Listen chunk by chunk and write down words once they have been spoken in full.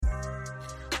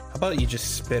about you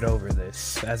just spit over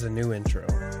this as a new intro?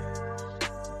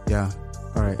 Yeah.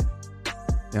 All right.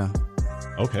 Yeah.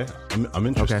 Okay. I'm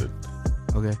interested.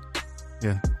 Okay.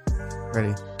 Yeah.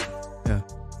 Ready. Yeah.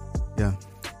 Yeah.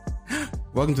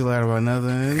 Welcome to Ladder About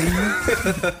Nothing.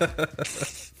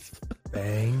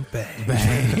 Bang, bang.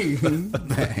 Bang.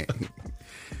 Bang.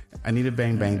 I need a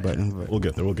bang bang button. But We'll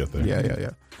get there.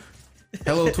 yeah.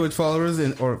 Hello, Twitch followers,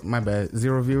 or my bad,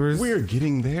 0 viewers. We're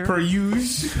getting there. Per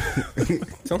use.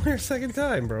 It's only our second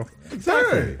time, bro.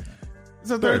 Exactly. It's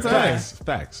the third time.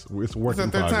 Facts. It's working.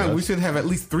 It's the third time. We should have at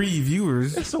least 3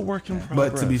 viewers. It's a work in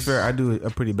progress. But to be fair, I do a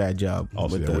pretty bad job.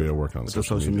 Also, with we're working on the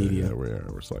social media. Yeah,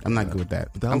 we're slacking. I'm not good with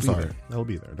that. I'm sorry. That'll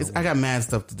be there. I got mad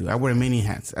stuff to do. I wear many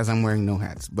hats as I'm wearing no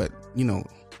hats, but y'all know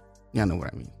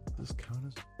what I mean. Does count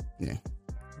as? Yeah.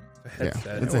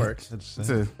 Headset, It works.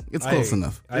 It's close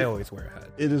enough. I always wear a hat.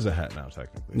 It is a hat now,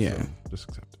 technically. Yeah. So just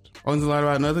accept it. Owns a lot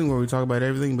about nothing, where we talk about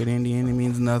everything, but in the end, it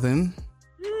means nothing.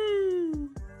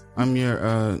 I'm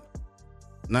your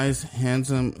nice,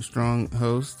 handsome, strong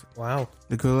host. Wow.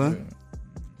 Nicola.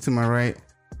 To my right,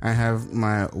 I have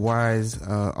my wise,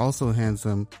 also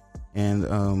handsome,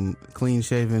 and clean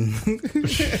shaven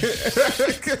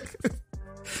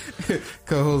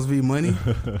co-host V Money.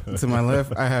 To my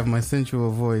left, I have my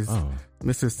sensual voice,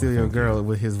 Mr. Steal Your Girl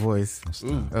with his voice.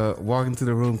 Walk into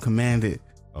the room, command it.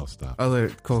 Oh, stop. Other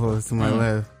co-host to my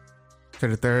left, to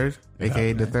the third,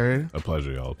 aka the third. A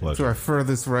pleasure, y'all. A pleasure. To our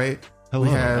furthest right, Hello. we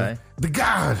have the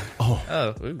God,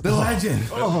 the legend.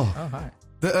 Hi.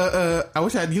 I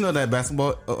wish I, that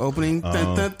basketball opening.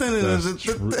 That's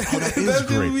true. That That'd is be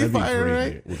great. fire,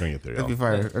 Right? right? We're gonna get there. That'd be Y'all.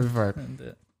 fire. That'd be fire.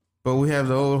 But we have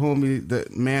the old homie, the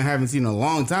man I haven't seen in a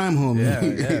long time,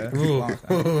 homie. Yeah.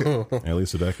 At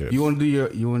least a decade. You want to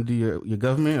do your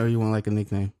government, or you want like a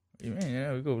nickname?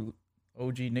 Yeah, we go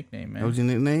OG nickname, man. OG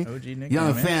nickname? OG nickname.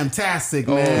 Young man. Fantastic,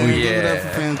 Oh, man. yeah. Give it up for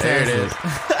Fantastic.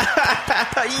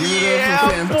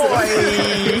 Yeah, boy.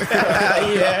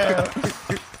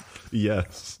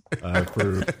 Yes, I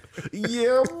approve.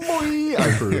 Yeah, boy,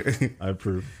 I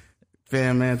approve.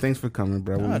 Fam, man, thanks for coming,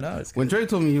 bro. No, it's when Trey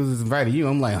told me he was inviting you,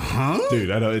 I'm like, huh? Dude,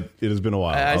 I know it has been a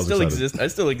while. I was still excited. exist. I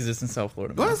still exist in South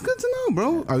Florida. Well, Man. that's good to know,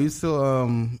 bro. Are you still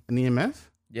an EMS?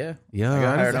 Yeah. Yeah. I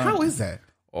got hired on. How is that?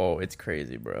 Oh, it's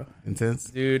crazy, bro. Intense?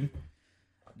 Dude,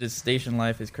 just station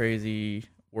life is crazy.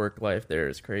 Work life there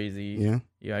is crazy. Yeah.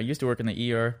 Yeah, I used to work in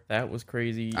the ER. That was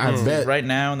crazy. I bet. Right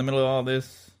now, in the middle of all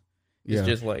this, it's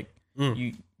just like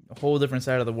Mm. a whole different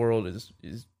side of the world is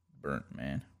burnt,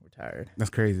 man. We're tired. That's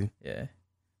crazy. Yeah.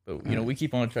 But we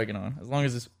keep on chugging on. As long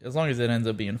as it ends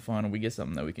up being fun and we get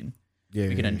something that we can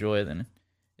enjoy, then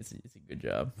it's a good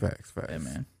job. Facts. Yeah,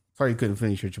 man. Sorry you couldn't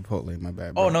finish your Chipotle. My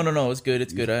bad, bro. Oh no, it's good.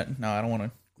 It's good. I don't want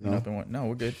to clean up and what. No,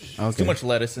 we're good. Okay. Too much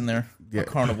lettuce in there. Yeah. A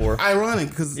carnivore. Ironic,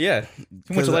 because Yeah.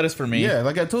 Too much lettuce for me. Yeah,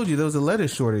 like I told you, there was a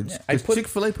lettuce shortage. Yeah,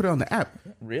 Chick-fil-A put it on the app.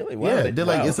 Really? Wow. Yeah, they're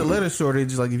like, it's a lettuce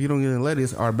shortage. Like, if you don't get the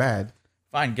lettuce, are bad.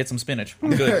 Fine, get some spinach. I'm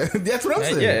good. That's what I'm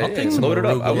saying. Yeah, I'll take some load it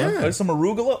up. arugula. Some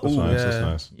arugula. That's Ooh. nice. yeah. That's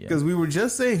nice. Yeah. Because we were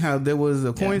just saying how there was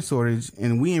a coin shortage,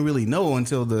 and we didn't really know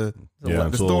until the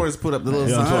stores put up the little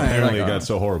Until sign. apparently Like, it got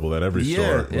so horrible that every Yeah,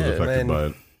 store was yeah, affected man. by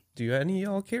it. Do any of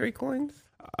y'all carry coins?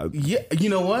 Yeah, you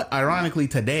know what? Ironically,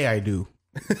 today I do.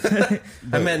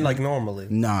 I meant like normally.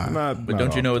 Nah. But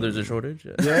don't you know there's a shortage?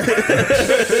 Yeah.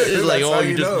 It's like, how oh,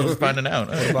 you you're know. just finding out.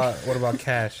 What about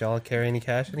cash? Y'all carry any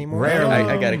cash anymore? Rarely.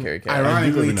 I gotta carry cash.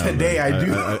 Ironically, Every now and today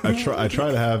then. I do. I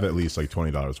try to have at least like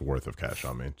 $20 worth of cash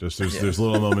on me. Just there's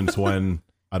little moments when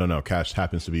I don't know, cash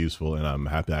happens to be useful, and I'm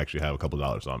happy to actually have a couple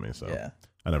dollars on me. So Yeah.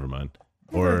 I never mind.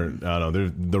 Or I don't know,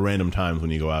 there's the random times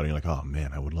when you go out and you're like, oh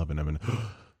man, I would love an M&M.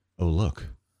 Oh look,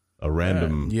 a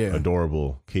random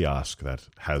adorable kiosk that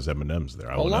has M&Ms there.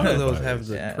 A lot of those have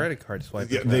the credit card swipe.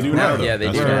 Yeah, they do now. Yeah, they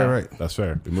That's do fair. now. Right. That's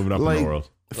fair. We're moving up Like, in the world.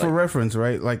 For reference,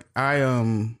 right? Like I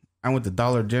went to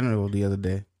Dollar General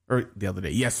yesterday.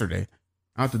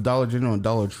 I went to Dollar General and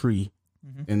Dollar Tree.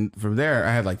 And from there,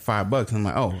 I had like $5. I'm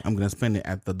like, oh, I'm going to spend it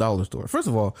at the dollar store. First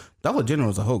of all, Dollar General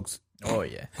is a hoax. Oh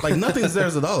yeah. Like nothing's there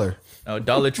is a dollar. Oh,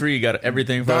 Dollar Tree got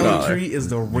everything for Dollar $1. Tree is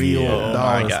the real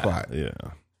dollar my God. spot. Yeah.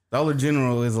 Dollar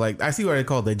General is like, I see why they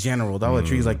call it the General. Dollar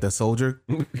Tree is like the soldier.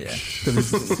 Yeah.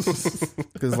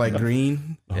 Because like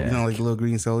green, Yeah. you know, like little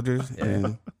green soldiers.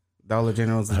 And Dollar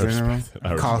General is the I respect General. it.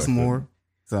 I respect Costs it. more.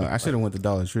 So I should have went to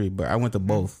Dollar Tree, but I went to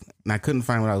both. And I couldn't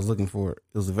find what I was looking for. It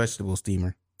was a vegetable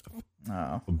steamer.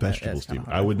 Oh, Vegetable that's kinda steamer.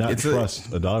 hard. I would not It's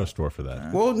trust a dollar store for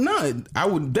that. Well, no, I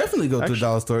would definitely go to a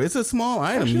dollar store. It's a small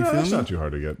item. Actually, You no, feel that's me? not too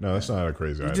hard to get. No, that's not a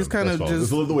crazy item. just kinda That's all. just- It's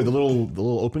the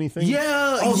little opening thing.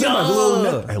 Yeah, Oh, yeah. the little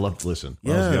net. I loved. Listen,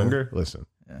 when I was Yeah. younger. Listen,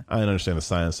 I didn't understand the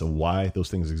science of why those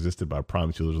things existed, but I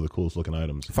promise you, those are the coolest looking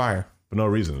items Fire. for no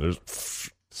reason. There's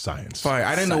science. Fine.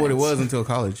 I didn't know what it was until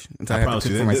college. Until I had to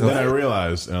you, for myself. then I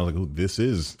realized, and I was like, this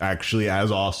is actually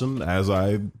as awesome as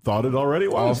I thought it already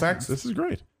was. All facts. This is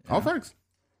great. All facts.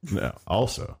 Now,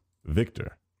 also,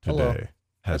 Victor today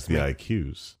has the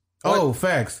IQs. Oh,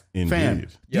 facts. Indeed. Fam,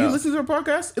 do you listen to our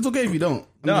podcast? It's okay if you don't.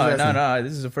 No.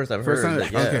 This is the first I've heard of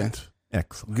it. Yeah. Okay.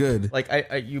 Excellent. Good. Like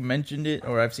you mentioned it,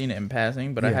 or I've seen it in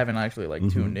passing, but I haven't actually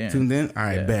tuned in. Tuned in? All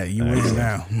right, bet. You win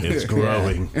now. It's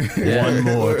growing. One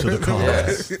more to the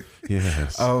cause.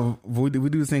 Yes. We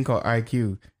do this thing called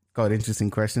IQ, called Interesting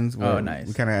Questions. Nice.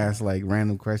 We kind of ask like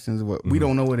random questions. We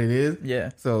don't know what it is. Yeah.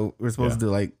 So we're supposed to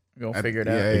like go figure it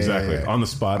out. Exactly. On the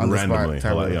spot, randomly.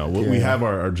 We have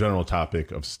our general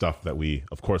topic of stuff that we,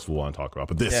 of course, will want to talk about.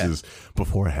 But this is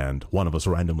beforehand. One of us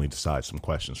randomly decides some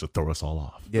questions to throw us all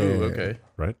off. Yeah. Ooh, okay.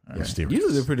 Right?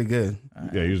 Usually they're pretty good.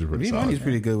 Yeah, usually pretty solid. He's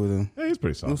pretty good with them. Yeah, he's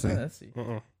pretty solid. Let's see.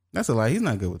 That's a lie. He's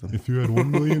not good with them. If you had $1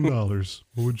 million, what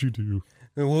would you do?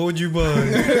 And what would you buy?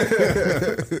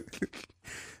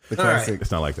 The classic.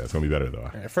 It's not like that. It's going to be better, though.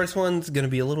 All right, first one's going to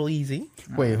be a little easy.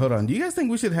 Wait, hold on. Do you guys think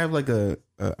we should have like a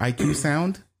IQ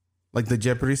sound? Like the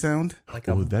Jeopardy sound? Like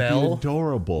a Would that bell. be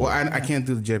adorable? Well, I can't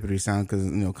do the Jeopardy sound because,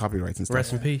 copyrights and stuff.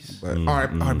 Rest in peace. But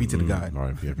RP to the God.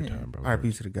 RP every time, bro.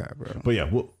 RP to the God, bro. But yeah,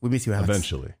 We miss you, Alex.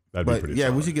 eventually. That'd be pretty yeah,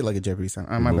 solid. we should get like a Jeopardy sound.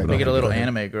 My Move bad. it We on. get a little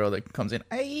anime girl that comes in.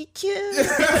 IQ.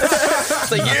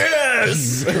 It's like,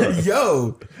 yes.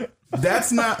 Yo,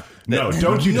 that's not. No,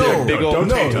 don't you dare. Big old, Don't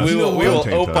taint us. we will Don't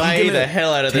taint us. opie the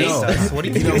hell out of this. Taste us. What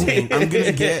do you mean?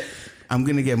 I'm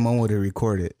gonna get Momo to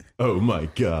record it Oh my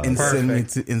God. and send it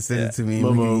to me.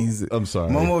 And we can use Momo, it. I'm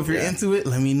sorry. Momo, if you're into it,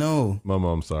 let me know.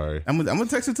 Momo, I'm sorry. I'm gonna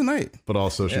text her tonight. But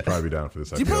also, she'd probably be down for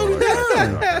this. She probably be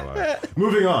down.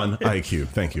 Moving on. IQ.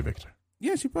 Thank you, Victor.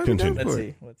 Yeah, she probably be down Continue. for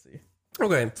it. Let's see.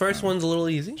 Okay, first one's a little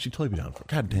easy. She'd totally be down for it.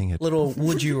 God dang it. Little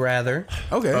would you rather.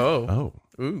 Okay. Oh.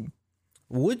 Oh. Ooh.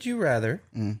 Would you rather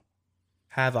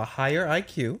have a higher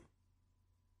IQ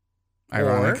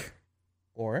Ironic.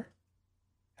 or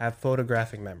have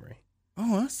photographic memory?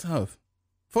 Oh, that's tough.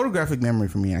 Photographic memory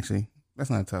for me, actually. That's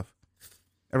not tough.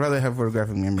 I'd rather have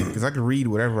photographic memory because I could read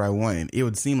whatever I want. And it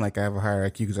would seem like I have a higher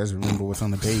IQ because I just remember what's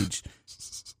on the page.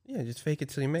 Yeah, just fake it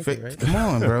till you make it, right? Come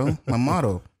on, bro. My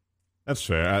motto. That's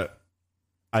fair.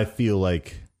 I feel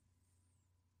like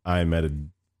I'm at a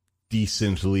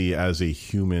decently, as a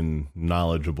human,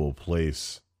 knowledgeable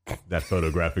place that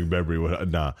photographic memory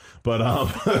would but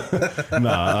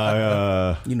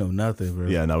you know nothing, bro.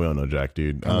 yeah, no, we don't know jack,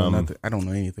 dude. I know nothing. I don't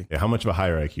know anything. Yeah, how much of a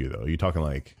higher IQ though? Are you talking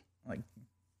like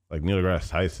Neil deGrasse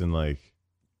Tyson, like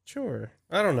Sure.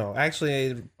 I don't know.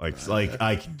 Actually,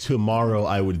 like tomorrow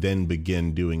I would then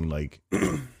begin doing like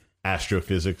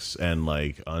astrophysics and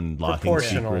like unlocking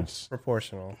secrets.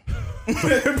 Proportional.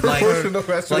 Like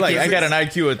I got an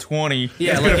IQ of 20.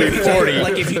 Yeah, it's like gonna be 40.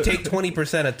 Like if you take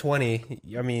 20% of 20,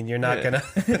 I mean, you're not gonna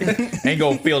ain't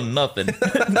gonna feel nothing.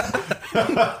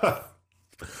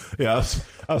 Yeah,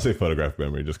 I'll say photographic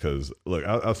memory just because. Look,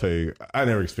 I'll say I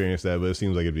never experienced that, but it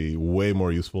seems like it'd be way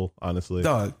more useful. Honestly,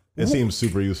 Dog, it seems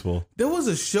super useful. There was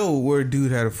a show where a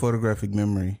dude had a photographic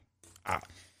memory.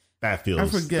 That feels I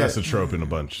forget. That's a trope in a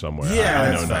bunch somewhere. Yeah, I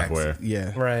that's know not facts. where.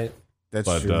 Yeah, right. That's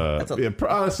But true.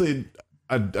 honestly,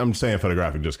 I'm saying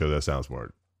photographic just because that sounds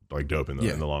more like dope in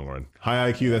the long run.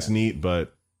 High IQ, that's neat,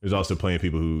 but there's also plenty of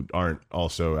people who aren't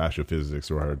also astrophysics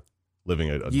or are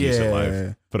living a decent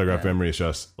life. Photographic memory is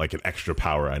just like an extra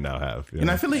power I now have. You know?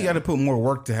 And I feel like you got to put more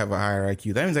work to have a higher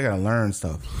IQ. That means I got to learn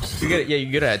stuff. You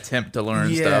gotta attempt to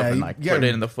learn stuff and like put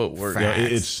in the footwork. Yeah,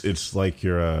 it's like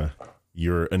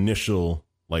your initial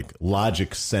like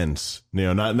logic sense. You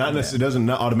know, not necessarily, it doesn't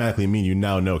automatically mean you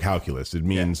now know calculus. It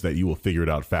means that you will figure it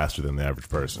out faster than the average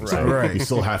person. So you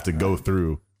still have to go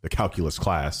through the calculus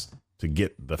class to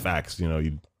get the facts. You know,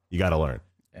 you got to learn.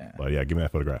 Yeah. But yeah, give me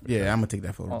that photographic. Yeah, I'm gonna take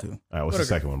that photo too. All right, what's the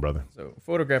second one, brother? So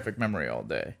photographic memory all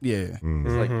day. Yeah. It's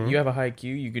like you have a high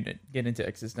IQ, you could get into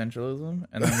existentialism,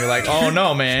 and then you're like, oh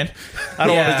no, man, I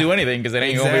don't want to do anything because it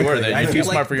ain't gonna be worth it. I You're too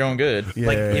feel smart for your own good. Yeah.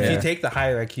 Like if you take the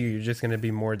higher IQ, you're just gonna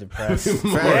be more depressed.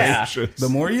 The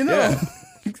more you know. Yeah.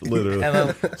 Literally. And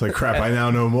then, It's like, crap, I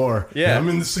now know more. Yeah. I'm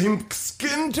in the same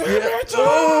skin tone.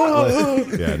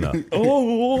 Yeah, no.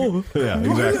 oh, Yeah,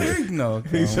 exactly. No.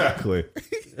 Exactly.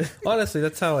 Honestly,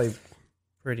 that's how I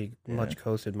pretty much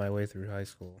coasted my way through high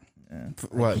school.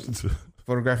 What?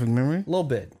 Photographic memory? A little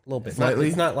bit. Slightly?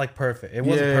 It's not like perfect. It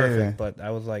wasn't Yeah. perfect, but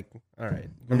I was like, all right.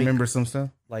 Remember some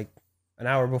stuff? Like an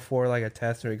hour before like a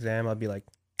test or exam, I'd be like,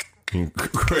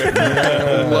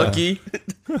 lucky.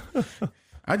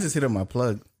 I just hit up my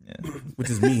plug, which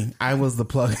is me. I was the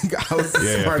plug. I was the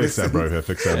fix smartest. that, bro. Yeah,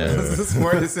 fix that. I was the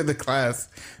smartest in the class.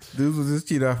 Dudes was just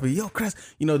cheating off me. Yo, Chris,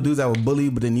 you know dudes that would bully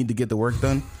but they need to get the work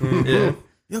done. Yeah.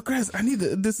 yo, Chris, I need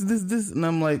this, and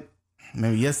I'm like,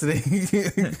 maybe yesterday.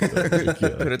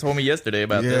 Could have told me yesterday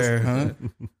about this. Huh?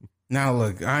 Now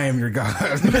look, I am your God.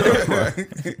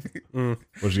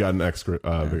 What you got next,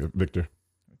 Victor?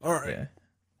 All right. Yeah.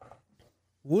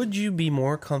 Would you be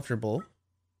more comfortable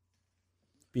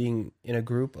being in a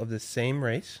group of the same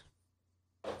race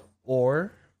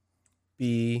or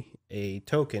be a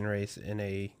token race in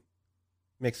a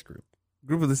mixed group?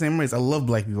 Group of the same race. I love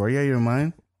black people. Are you out of your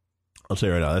mind? I'll tell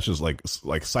you right now, that's just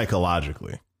like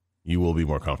psychologically, you will be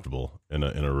more comfortable in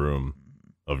a room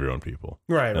of your own people,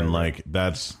 Right. and right.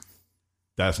 that's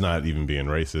not even being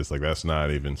racist. Like that's not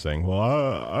even saying,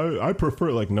 well, I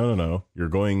prefer. Like no. You're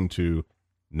going to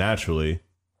naturally,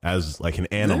 as like an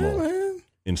animal,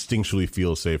 instinctually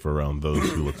feel safe around those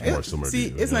who look more similar. See,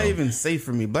 to you, it's not even safe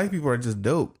for me. Black people are just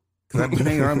dope because I've been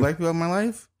hanging around black people all my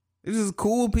life. They're just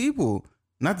cool people.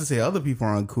 Not to say other people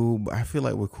aren't cool, but I feel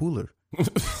like we're cooler.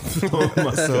 Oh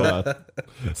my God.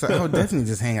 So I would definitely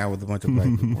just hang out with a bunch of black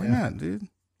people. Why not, dude?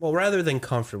 Well, rather than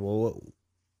comfortable,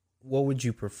 what would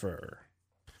you prefer?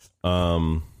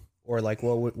 Or like,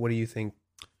 what do you think?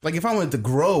 Like if I wanted to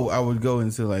grow, I would go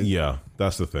into like Yeah,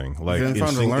 that's the thing. Like if I'm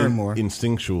trying to learn more.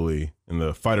 Instinctually, in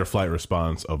the fight or flight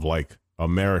response of like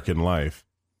American life,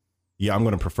 yeah, I'm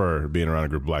going to prefer being around a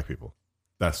group of black people.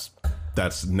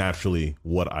 That's naturally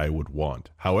what I would want.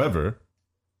 However,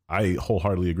 I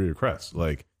wholeheartedly agree with Cress.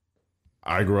 Like,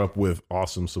 I grew up with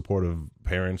awesome, supportive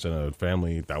parents and a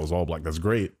family that was all black. That's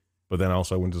great. But then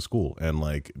also I went to school and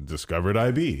like discovered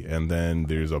IB. And then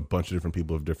there's a bunch of different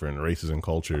people of different races and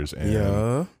cultures.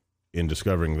 And in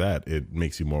discovering that, it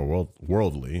makes you more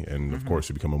worldly. And of course,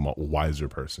 you become a wiser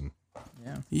person.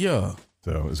 Yeah.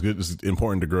 So it's good. It's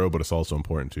important to grow, but it's also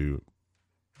important to,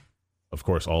 of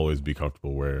course, always be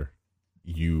comfortable where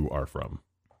you are from.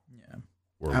 Yeah.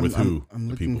 Or with who I'm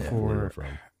the looking people where you're for.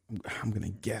 from. I'm gonna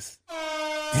guess.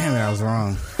 Damn it, I was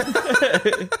wrong.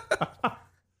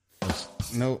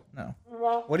 Nope. No.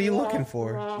 What are you looking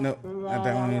for? Nope. Not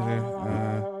that one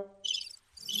either.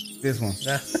 This one.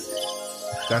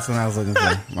 That's what I was looking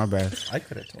for. My bad. I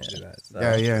could have told you that. So.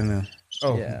 Yeah, I know.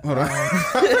 Oh, Yeah. hold on. I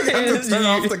have to turn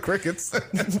off the crickets.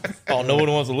 Oh, no one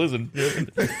wants to listen.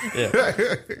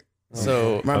 Yeah.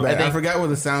 So My bad. I forgot what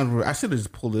the sounds were. I should have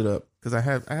just pulled it up because I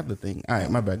have the thing. All right,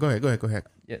 my bad. Go ahead.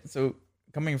 Yeah. So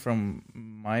coming from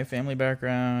my family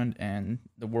background and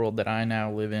the world that I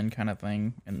now live in, kind of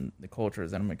thing, and the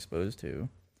cultures that I'm exposed to,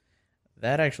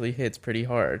 that actually hits pretty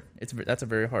hard. That's a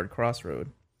very hard crossroad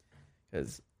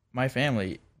because my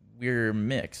family, we're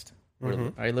mixed.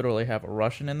 I literally have a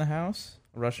Russian in the house,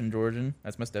 a Russian Georgian.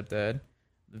 That's my stepdad.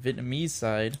 The Vietnamese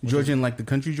side, Georgian like the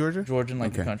country, Georgia. Georgian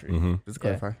like the country. Just to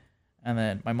clarify. And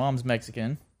then my mom's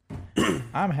Mexican.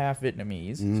 I'm half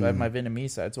Vietnamese, so I have my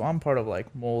Vietnamese side. So I'm part of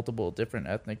like multiple different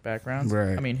ethnic backgrounds.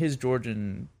 Right. I mean, his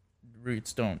Georgian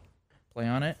roots don't play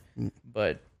on it,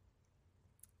 but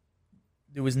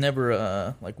there was never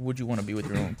a like, would you want to be with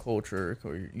your own culture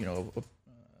or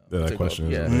That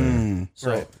question is yeah.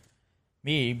 So Right.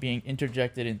 me being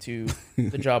interjected into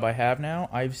the job I have now,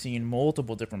 I've seen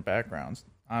multiple different backgrounds.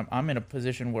 I'm in a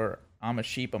position where I'm a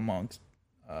sheep amongst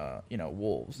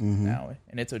wolves now,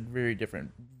 and it's a very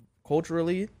different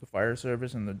culturally. The fire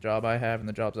service and the job I have and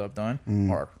the jobs I've done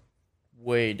are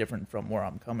way different from where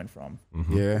I'm coming from.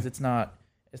 Yeah. 'Cause it's not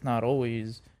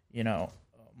always a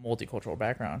multicultural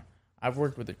background. I've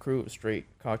worked with a crew of straight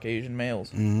Caucasian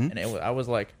males, and I was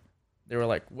like, they were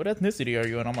like, "What ethnicity are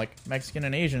you?" And I'm like, "Mexican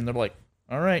and Asian." And they're like,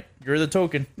 "All right, you're the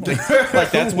token."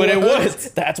 Like that's what it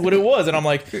was. That's what it was. And I'm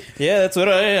like, "Yeah, that's what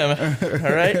I am."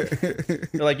 All right.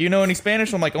 They're like, "You know any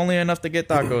Spanish?" I'm like, "Only enough to get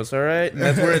tacos." All right, and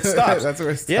that's where it stops. That's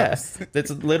where it stops. Yeah, that's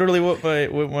literally what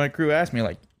my crew asked me.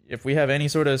 Like, if we have any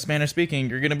sort of Spanish speaking,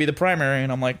 you're gonna be the primary.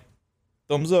 And I'm like,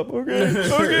 thumbs up. Okay.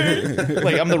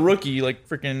 Like I'm the rookie, like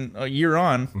freaking a year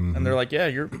on, and they're like, "Yeah,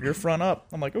 you're front up."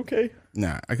 I'm like, "Okay."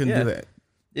 Nah, I couldn't do that.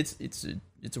 It's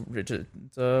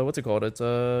what's it called? It's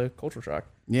a culture shock.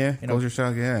 Yeah, culture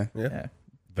shock. Yeah. Yeah.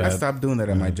 I stopped doing that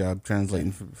at my job,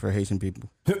 translating for Haitian people.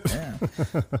 Yeah.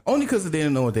 Only because they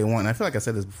didn't know what they want. I feel like I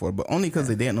said this before, but only because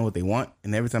they didn't know what they want.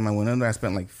 And every time I went in there, I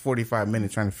spent like 45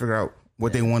 minutes trying to figure out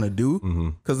what they want to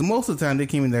do. Because most of the time they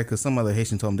came in there because some other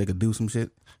Haitian told them they could do some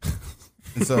shit.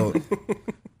 And so,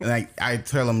 and I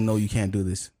tell them, no, you can't do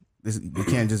this. You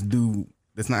can't just do.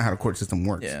 That's not how the court system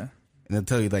works. Yeah. And they'll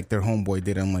tell you like their homeboy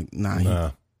did it. I'm like,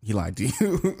 nah. He lied to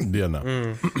you. Yeah,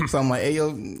 no. So I'm like, hey, yo,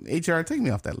 HR, take me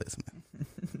off that list, man.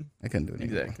 I couldn't do it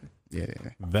anymore. Exactly. Yeah.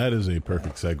 That is a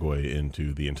perfect segue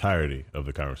into the entirety of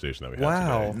the conversation that we had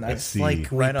Wow, today. it's like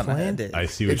we Right on the planned head. it. I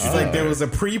see what It's you like did there was a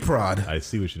pre-prod. I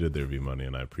see what you did there, V Money,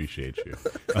 and I appreciate you.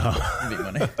 Big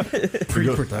money.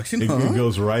 Pre-production, It huh?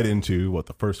 goes right into what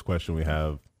the first question we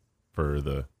have for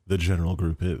the general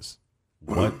group is.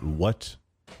 What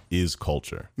is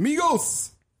culture?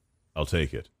 Migos! I'll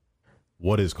take it.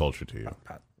 What is culture to you?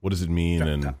 What does it mean?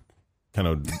 And kind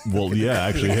of, well, yeah,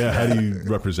 actually, yeah. How do you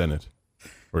represent it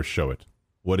or show it?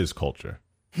 What is culture?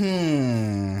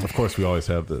 Of course, we always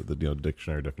have the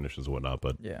dictionary definitions and whatnot,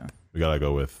 but Yeah. we gotta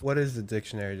go with What is the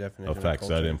dictionary definition? of facts. I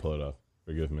culture? didn't pull it up.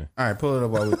 Forgive me. All right, pull it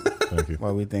up Thank you.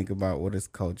 while we think about what is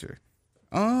culture.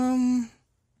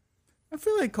 I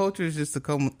feel like culture is just a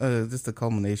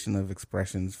culmination of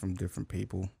expressions from different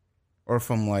people, or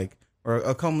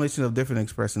a culmination of different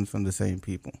expressions from the same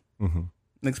people. Mm-hmm.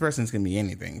 And expressions can be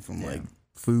anything from like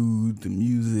food to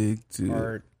music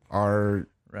to art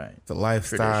Right. to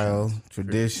lifestyle,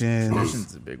 traditions,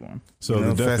 Tradition's a big one.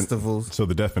 So festivals. So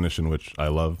the definition, which I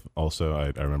love, also I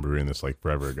remember reading this like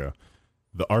forever ago.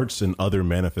 The arts and other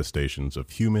manifestations of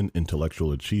human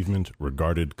intellectual achievement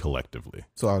regarded collectively.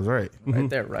 So I was right. Right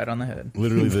there, right on the head.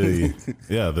 Literally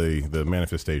the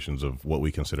manifestations of what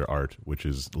we consider art, which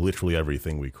is literally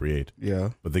everything we create.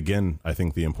 Yeah. But again, I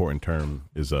think the important term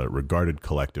is regarded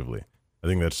collectively. I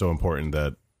think that's so important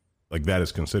that like that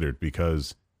is considered,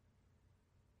 because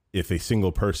if a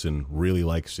single person really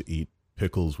likes to eat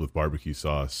pickles with barbecue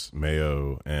sauce,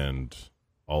 mayo, and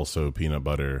also peanut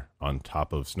butter on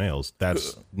top of snails,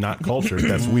 that's not culture.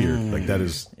 That's weird. Like that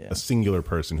is a singular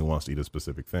person who wants to eat a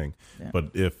specific thing. Yeah.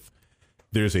 But if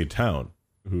there's a town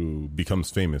who becomes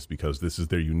famous because this is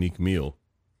their unique meal,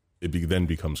 then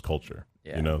becomes culture.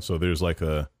 Yeah. You know, so there's like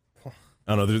a,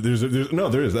 I don't know.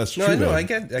 There is. That's true. No, I know. though. I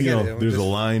get it. There's a Just-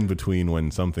 line between when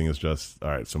something is just all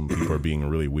right. Some people are being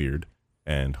really weird,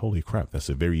 and holy crap, that's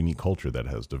a very unique culture that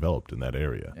has developed in that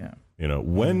area. Yeah. You know,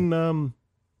 when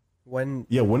When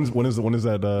when is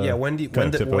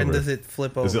that? when does it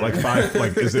flip over? Is it like five?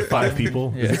 Like is it five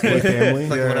people? Yeah. Is it split family?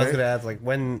 That's like what I was gonna ask. Like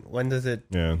when does it?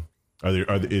 Yeah. Are there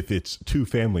if it's two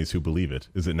families who believe it,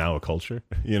 is it now a culture?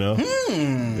 You know,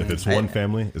 if it's one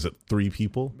family, is it three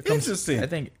people? Interesting. I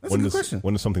think That's a good question.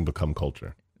 When does something become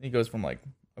culture? it goes from like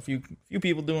a few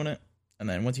people doing it, and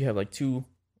then once you have like two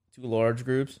large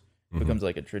groups, it becomes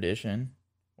like a tradition,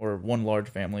 or one large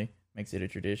family makes it a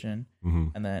tradition,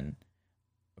 and then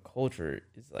a culture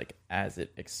is like as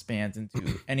it expands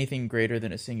into anything greater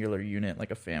than a singular unit, like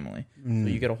a family. So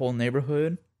you get a whole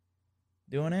neighborhood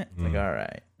doing it. It's like, all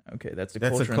right, okay, that's the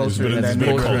culture. in That's that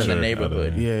the culture in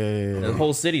neighborhood. the neighborhood. Yeah. The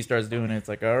whole city starts doing it. It's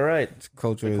like, all right,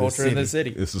 Culture, the of culture in the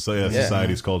city. It's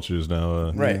society's culture is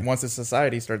now. Right. Yeah. Once the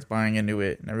society starts buying into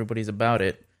it and everybody's about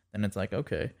it, then it's like,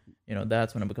 okay,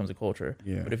 that's when it becomes a culture.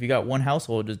 Yeah. But if you got one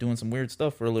household just doing some weird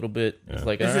stuff for a little bit, it's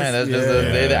like, all It's right, just- that's just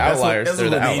yeah. they're the That's what- outliers. that's They're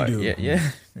the what they outliers. do.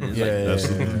 Yeah. It's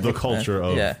like, That's the culture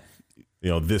of yeah.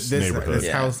 this This neighborhood,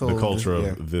 Yeah. household, the culture yeah.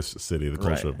 of this city, the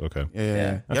culture Right. of okay.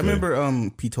 Yeah. I Y'all feel remember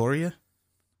Pretoria?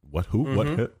 What? Who?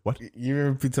 What? You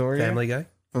remember Pretoria? Family Guy?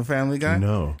 From Family Guy?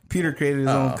 No. Peter created his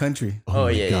own country. Oh, my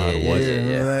yeah, God, yeah, what? yeah, yeah,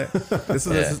 Remember that? This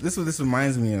is what this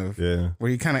reminds me of. Yeah.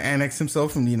 Where he kind of annexed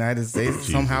himself from the United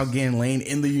States, somehow getting laid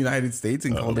in the United States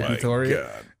and called it my Pretoria.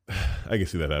 God. I can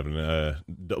see that happening.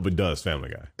 But does Family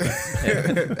Guy?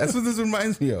 That's what this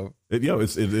reminds me of. It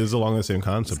is along the same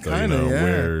concept, though, kinda, yeah.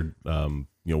 where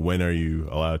when are you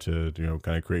allowed to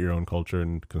kind of create your own culture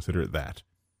and consider it that?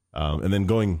 And then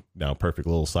going now, perfect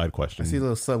little side question. I see a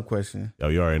little sub question. Oh,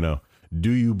 you already know.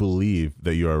 Do you believe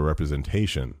that you are a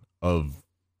representation of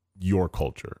your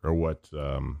culture, or what?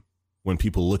 When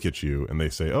people look at you and they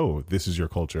say, "Oh, this is your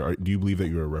culture," do you believe that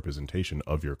you're a representation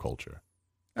of your culture?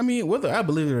 I mean, whether I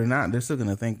believe it or not, they're still going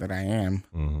to think that I am.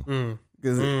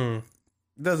 Because it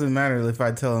doesn't matter if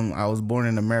I tell them I was born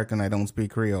in America and I don't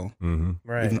speak Creole.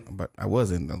 Right. But I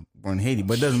wasn't. I was born in Haiti.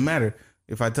 But it doesn't matter.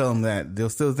 If I tell them that, they'll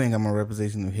still think I'm a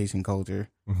representation of Haitian culture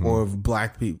or of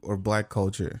black people or black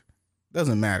culture.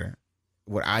 Doesn't matter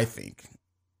what I think.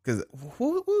 Because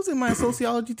what was it my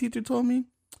sociology teacher told me?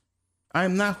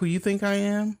 I'm not who you think I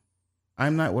am.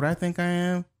 I'm not what I think I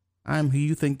am. I'm who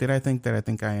you think that I think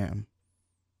I am.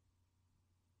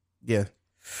 Yeah.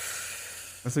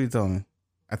 That's what he told me.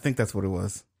 I think that's what it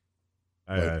was.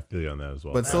 I feel you on that as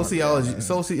well. But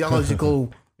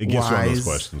sociological it gets you on those wise,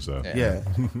 questions, though. yeah.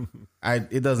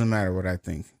 It doesn't matter what I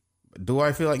think. Do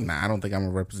I feel like, nah, I don't think I'm a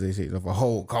representation of a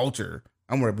whole culture.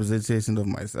 I'm a representation of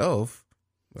myself.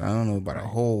 But I don't know about a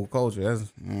whole culture.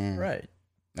 That's Right.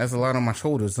 That's a lot on my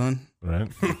shoulders, son. Right?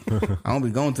 I don't be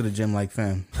going to the gym like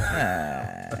fam.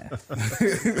 Yeah.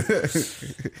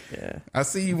 I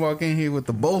see you walk in here with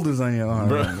the boulders on your arm.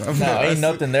 No, ain't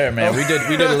nothing there, man. We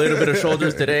did a little bit of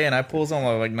shoulders today, and I pulled some.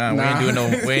 I was like, nah,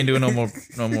 we ain't doing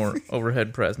no more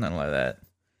overhead press, nothing like that.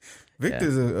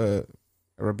 Victor's a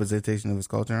representation of his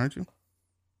culture, aren't you?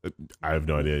 I have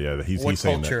no idea. Yeah, he's What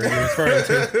saying culture that. are you referring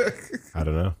to? I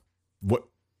don't know. What?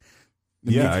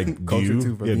 The Yeah, Migos culture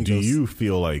too, for do Migos. you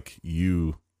feel like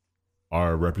you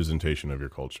are a representation of your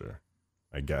culture?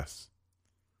 I guess.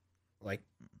 Like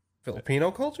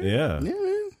Filipino culture? Yeah. Yeah,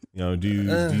 man. You know, do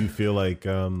you feel like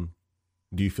you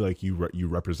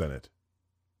represent it?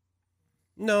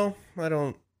 No, I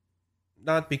don't.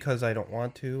 Not because I don't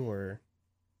want to, or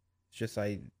it's just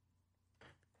I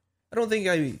don't think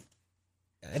I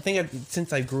think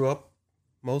since I grew up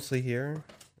mostly here,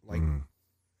 like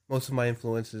most of my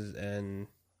influences and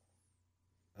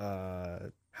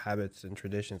habits and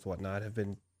traditions, whatnot, have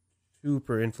been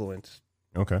super influenced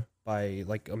Okay. by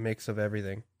like a mix of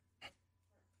everything.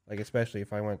 Like especially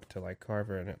if I went to like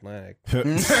Carver and Atlantic,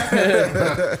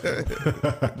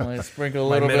 Like,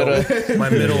 sprinkle a my little middle, bit of my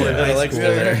middle bit and of high like school.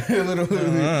 there. A little.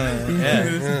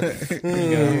 Yeah.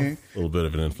 A little bit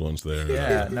of an influence there.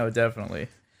 Yeah, no, definitely.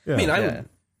 Yeah. I mean, I Yeah. would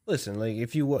listen. Like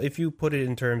if you put it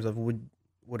in terms of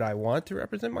would I want to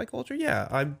represent my culture? Yeah,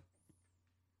 I'm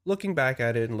looking back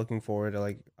at it and looking forward.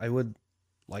 Like I would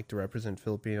like to represent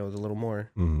Filipinos a little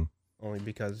more, Mhm. only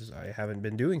because I haven't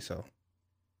been doing so.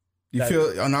 You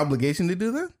feel an obligation to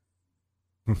do that?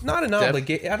 Not an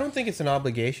obligation. I don't think it's an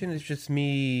obligation. It's just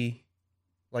me,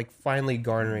 like finally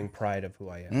garnering pride of who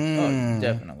I am. Oh,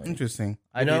 definitely. Interesting.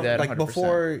 I do that 100%. like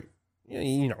before.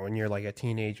 You know, when you're like a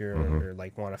teenager or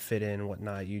like want to fit in and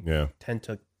whatnot, you Yeah. tend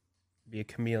to be a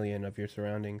chameleon of your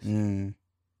surroundings. That's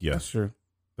Yes. true.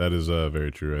 That is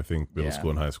very true. I think middle Yeah. school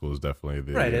and high school is definitely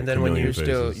the Right, and then when chameleon you're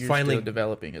phases. finally- still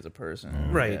developing as a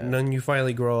person. Right, Yeah. and then you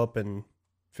finally grow up and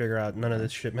figure out none of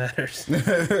this shit matters.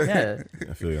 Yeah.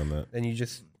 I feel you on that. Then you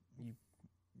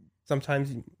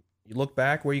sometimes you look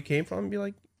back where you came from and be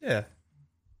like, yeah.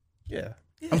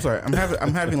 I'm sorry. I'm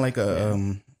having like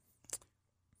a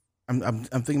I'm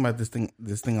thinking about this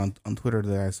thing on Twitter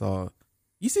that I saw.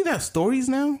 You see that stories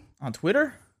now? On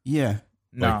Twitter? Yeah.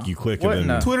 No. Like you click What? and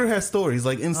No. then Twitter has stories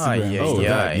like Instagram. yeah, Oh, yeah.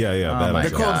 that- yeah. Oh that my I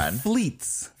They're saw. called God.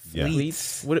 fleets Yeah.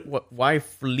 Fleets? What? Why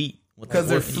fleet? because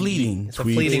they're fleeting. It's a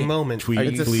fleeting moment. Tweet, Are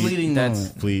It's a you- fleeting that's-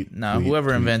 moment. fleet. No, tweet, whoever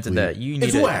tweet, invented tweet. that, you need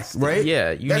It's to whack, right?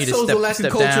 Yeah, you that need to shows the step, lack of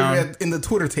step culture down. in the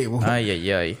Twitter table. Ay,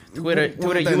 ay, ay. Twitter,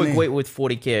 What that you mean? equate with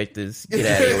 40 characters. Get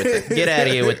out of here with that. Get out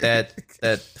of here with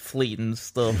that fleeting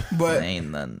stuff. But-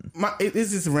 ain't nothing. It's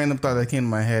just a random thought that came to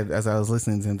my head as I was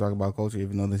listening to him talk about culture,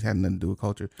 even though this had nothing to do with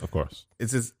culture. Of course.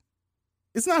 It's just,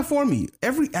 it's not for me.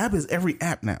 Every app is every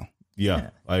app now. Yeah,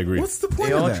 I agree. What's the point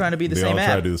They of all that? trying to be the They same all try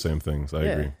app. to do the same things. I Yeah.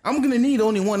 agree. I'm gonna need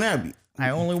only one app. I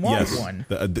only want Yes. one.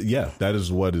 Yeah, that is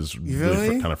what is feel really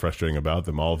me? kind of frustrating about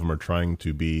them. All of them are trying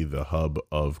to be the hub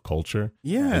of culture.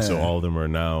 Yeah. And so all of them are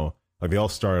now, like, they all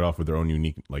started off with their own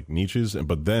unique, like, niches.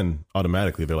 But then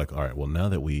automatically they're like, all right, well, now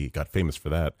that we got famous for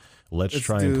that, let's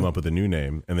try and do- come up with a new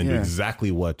name and then do Yeah.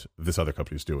 exactly what this other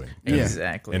company's doing. Yeah.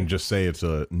 Exactly. And just say it's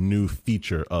a new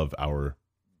feature of our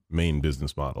main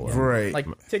business model. Right. Like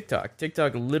TikTok.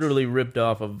 TikTok literally ripped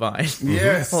off of Vine.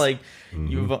 Yes. like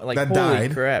you like That holy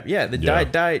died. crap. Yeah, the Yeah.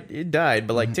 it died.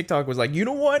 But like TikTok was like, you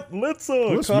know what? Let's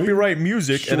Let's copyright make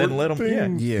music and then short let them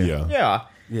things. Yeah. Yeah. Yeah.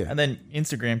 Yeah. And then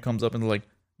Instagram comes up and like,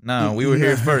 no, we were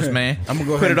here first, man. I'm gonna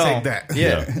go Put ahead and it take on. that.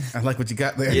 Yeah. I like what you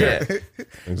got there. Yeah.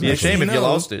 Exactly. Be a shame you if you know-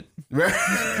 lost it.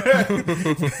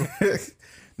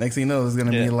 Next thing you know, it's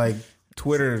gonna be Yeah. like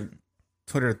Twitter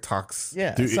talks.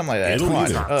 Yeah, Dude, something like that. it'll Come on.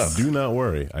 be there. Ugh. Do not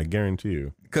worry. I guarantee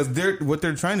you. Because what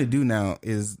they're trying to do now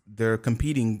is they're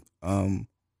competing.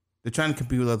 They're trying to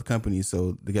compete with other companies.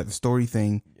 So they got the story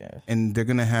thing, Yeah. and they're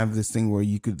gonna have this thing where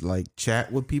you could like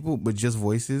chat with people, but just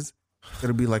voices.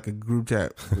 It'll be like a group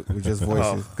chat with just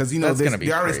voices. Because that's they gonna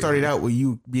be already crazy. started out with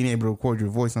you being able to record your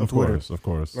voice on Of Twitter. course. Of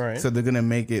course. Right. So they're gonna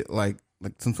make it like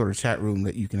some sort of chat room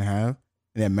that you can have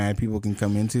and that mad people can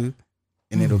come into,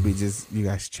 and it'll be just you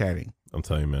guys chatting. I'm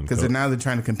telling you, man. Because now they're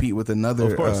trying to compete with Of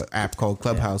another course. app called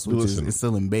Clubhouse, which Listen. is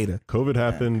still in beta. COVID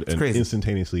happened, and crazy.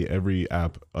 instantaneously, every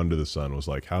app under the sun was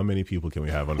like, "How many people can we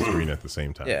have on a screen at the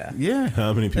same time? Yeah. Yeah,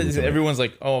 How many people? Can we-" Everyone's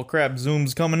like, oh crap,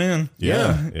 Zoom's coming in.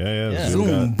 Yeah. Yeah.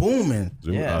 Zoom booming.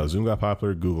 Zoom got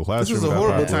popular. Google This Classroom. was a got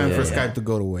horrible popular. time for Yeah. Skype to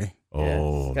go away.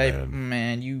 Oh Skype,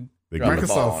 man, you They dropped the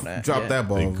ball on Microsoft that. dropped Yeah. that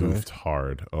ball. they man. goofed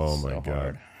hard. Oh my So god,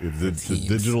 hard. the Teams.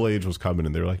 digital age was coming,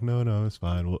 and they were like, "No, it's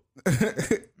fine." Well,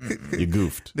 you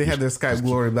goofed. They had their Skype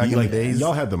glory back You, in like, the days.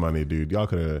 Y'all had the money, dude. Y'all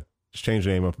could have Just change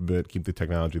the name up a bit. Keep the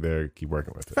technology there. Keep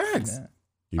working with it. Facts. Yeah.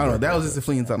 Keep I don't know. working That was with just a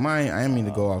fleeting thought. Mine. I didn't mean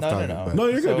to go off topic. But No,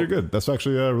 you're good. So- You're good. That's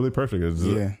actually really perfect.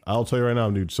 Yeah. I'll tell you right now,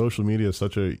 dude. Social media is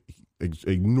such a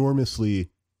enormously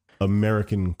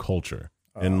American culture,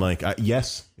 and like,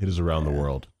 yes, it is around the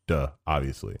world. Duh,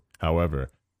 obviously. However,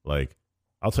 like,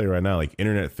 I'll tell you right now, like,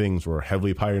 internet things were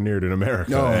heavily pioneered in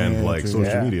America, and yeah, like true. social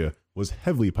Yeah. media was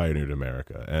heavily pioneered in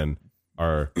America, and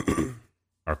our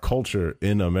our culture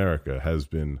in America has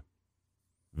been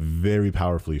very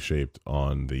powerfully shaped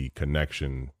on the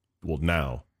connection. Well,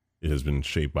 now it has been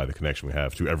shaped by the connection we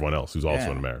have to everyone else who's also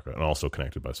Yeah. in America and also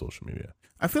connected by social media.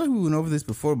 I feel like we went over this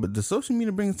before, but does social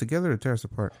media bring us together or tear us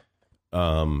apart?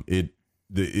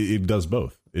 It does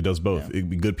both. It does both. Yeah.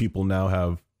 Good people now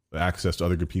have access to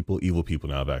other good people. Evil people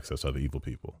now have access to other evil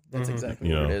people. That's exactly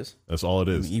You what know, it is. that's all it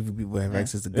And is. evil people have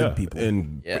access to good people.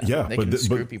 And Yeah, yeah, they but can the,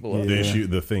 screw but people up. the Yeah. issue,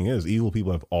 the thing is, evil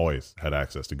people have always had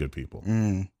access to good people.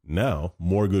 Now,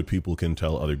 more good people can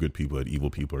tell other good people that evil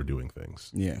people are doing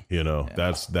things. Yeah. You know,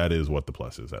 Yeah. that is what the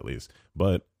plus is, at least.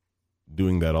 But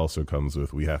doing that also comes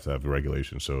with, we have to have the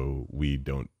regulation so we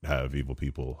don't have evil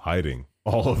people hiding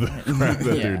all of the crap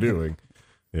that Yeah. they're doing.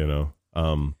 You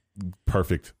know,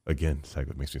 perfect. Again,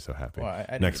 segment makes me so happy. Well,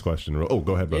 I Next question. Oh,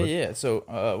 go ahead, Yeah, brother. yeah. So,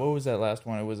 what was that last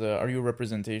one? It was, are you a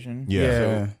representation? Yeah. Yeah.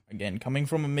 So, again, coming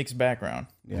from a mixed background,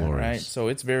 Yeah. Glorious. right? So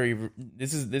it's very.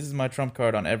 This is my trump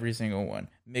card on every single one.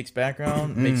 Mixed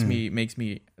background makes me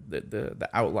the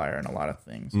outlier in a lot of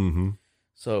things. Mm-hmm.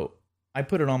 So I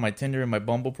put it on my Tinder and my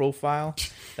Bumble profile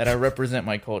that I represent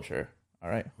my culture. All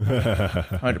right,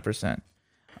 100%.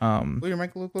 Pull your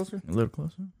mic a little closer A little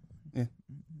closer.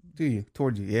 to you,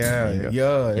 toward you. Yeah. There you go.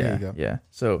 Yeah. There yeah, you go. yeah.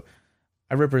 So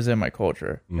I represent my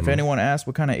culture. If Mhm. anyone asks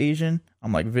what kind of Asian,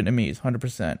 I'm like Vietnamese,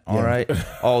 100%. All Yeah. right,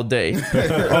 all day.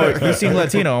 Oh, you seem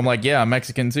Latino. I'm like, yeah, I'm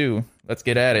Mexican too. Let's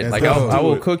get at it. Let's Like, go. I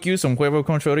will Do it. cook you some huevo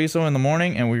con chorizo in the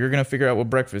morning, and you're gonna figure out what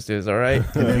breakfast is. All right,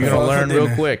 then you're follow gonna learn for real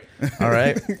dinner. quick. All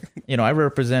right, I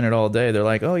represent it all day. They're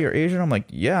like, oh, you're Asian. I'm like,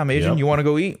 yeah, I'm Asian. Yep. You want to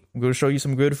go eat? I'm gonna show you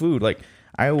some good food. Like,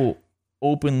 I will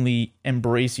openly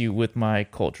embrace you with my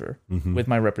culture, Mhm. with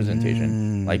my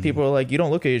representation. Like, people are like, you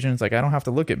don't look Asian. It's like, I don't have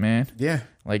to look it, man. Yeah.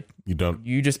 Like, You don't.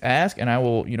 you just ask, and I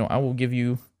will give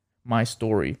you my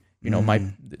story.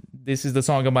 This is the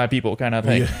song of my people, kind of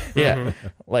thing. Yeah.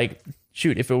 Like,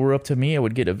 shoot, if it were up to me, I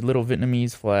would get a little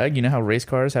Vietnamese flag. You know how race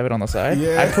cars have it on the side?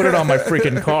 Yeah. I put it on my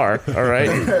freaking car. All right,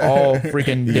 all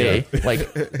freaking day. Like,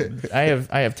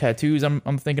 I have tattoos. I'm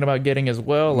thinking about getting as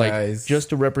well. Like, Nice. just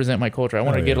to represent my culture. I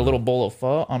want to Oh, get a yeah. little bowl of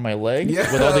pho on my leg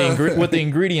Yeah. with all with the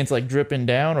ingredients like dripping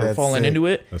down or That's falling sick. into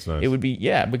it. That's nice. It would be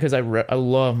because I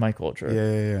love my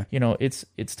culture. Yeah.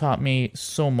 It's taught me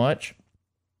so much.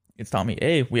 It's taught me,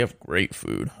 hey, we have great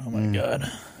food. Oh my god,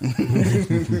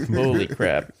 holy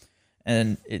crap!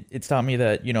 And it's taught me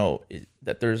that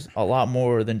that there's a lot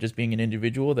more than just being an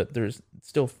individual. That there's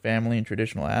still family and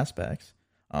traditional aspects.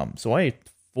 So I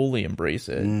fully embrace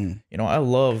it. I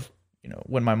love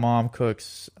when my mom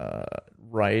cooks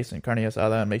rice and carne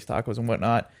asada and makes tacos and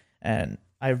whatnot. And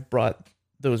I've brought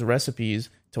those recipes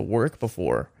to work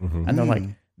before, and they're like,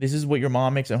 this is what your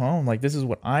mom makes at home. Like, this is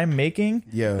what I'm making.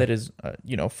 Yeah. That is,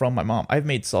 from my mom. I've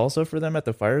made salsa for them at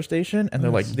the fire station, and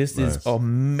they're like, this is Nice.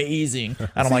 amazing. And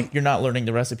I'm like, you're not learning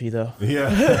the recipe though. Yeah.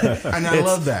 And I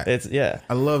love that. It's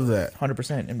I love that.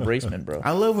 100% embracement, bro.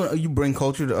 I love when you bring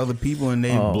culture to other people and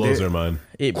they Blows they're their mind.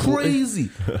 It-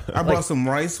 crazy. I brought some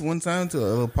rice one time to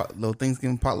a little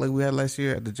Thanksgiving potluck we had last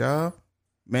year at the job.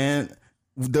 Man,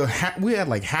 we had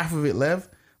like half of it left.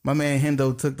 My man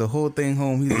Hendo took the whole thing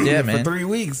home. He Yeah, it man. for 3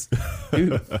 weeks.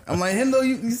 Dude, I'm like, Hendo,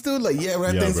 you still like, yeah,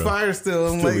 that Yeah, thing's bro. fire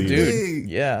still. I'm Still like, eating. dude.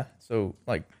 yeah. So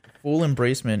like full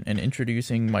embracement and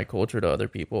introducing my culture to other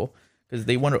people. Because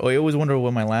they always wonder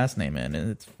what my last name is, and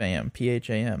it's Pham,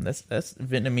 Pham. That's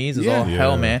Vietnamese is all Yeah.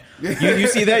 hell, man. You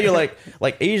see that, you're like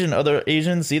other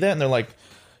Asians see that, and they're like,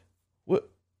 "What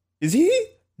is he?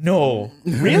 No,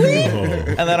 really?"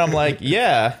 And then I'm like,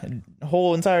 "Yeah,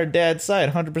 whole entire dad's side,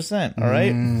 100%. All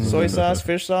right, soy sauce,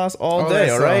 fish sauce, all day.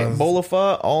 that All right, sauce. bowl of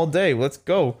pho, all day. Let's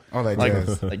go." All that Like,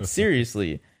 jazz. like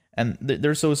seriously, and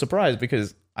they're so surprised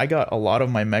because I got a lot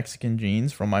of my Mexican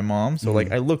genes from my mom, so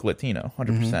like I look Latino,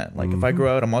 100%. Like if I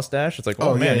grow out a mustache, it's like,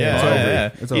 oh, Oh, man, yeah, yeah, it's yeah, over. yeah.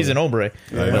 It's He's over. an hombre. I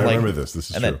But, like, remember this. This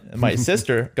is and true. then my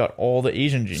sister got all the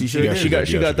Asian genes. She She sure got, did. she got, Yeah,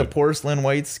 she she got the did. porcelain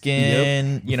white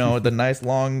skin, the nice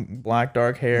long black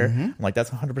dark hair. I'm like, that's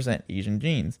 100% Asian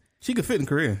genes. She could fit in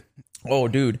Korea. Oh,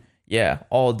 dude. Yeah,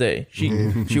 all day.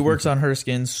 She works on her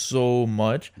skin so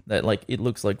much that like it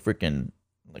looks like freaking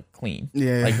like clean.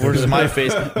 Yeah. Like versus my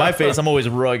face. My face, I'm always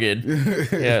rugged.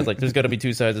 Yeah, it's like there's got to be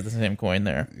two sides of the same coin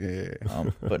there. Yeah.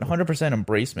 But 100%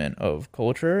 embracement of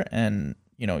culture, and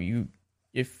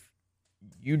if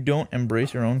you don't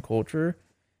embrace your own culture,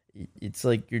 it's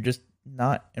like you're just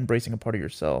not embracing a part of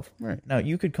yourself. Right. Now,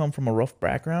 you could come from a rough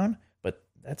background, but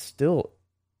that's still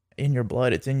in your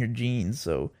blood. It's in your genes.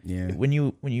 So Yeah. when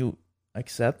you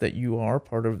accept that you are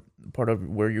part of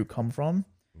where you come from,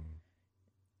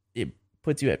 it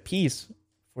puts you at peace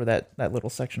for that little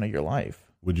section of your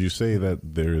life. Would you say that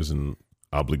there is an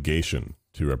obligation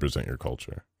to represent your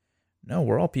culture? No,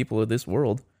 we're all people of this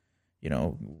world. You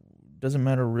know, doesn't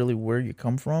matter really where you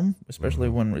come from, especially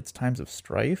when it's times of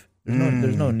strife.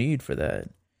 There's no need for that.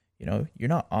 You know, you're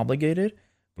not obligated,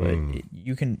 but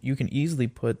you can easily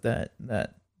put that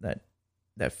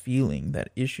feeling, that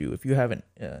issue. If you have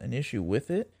an issue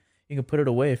with it, you can put it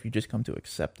away if you just come to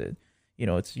accept it. You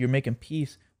know, you're making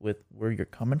peace with where you're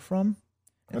coming from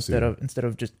instead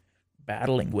of just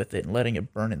battling with it and letting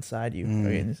it burn inside you.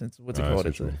 Right? What's it called?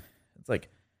 It's like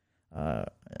I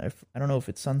don't know if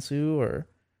it's Sun Tzu or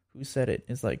who said it.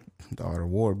 It's like The Art of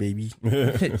War, baby.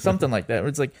 something like that.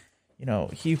 It's like, you know,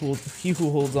 he who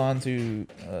holds on to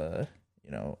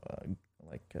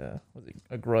was it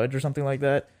a grudge or something like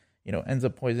that, you know, ends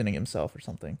up poisoning himself or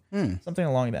something. Something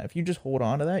along that. If you just hold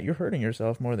on to that, you're hurting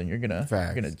yourself more than you're gonna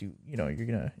do. You know, you're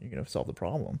gonna solve the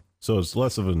problem. So it's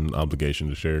less of an obligation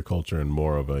to share your culture and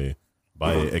more of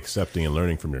by accepting and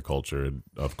learning from your culture, it,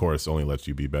 of course, only lets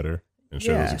you be better and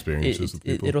share those experiences with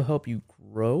people. It'll help you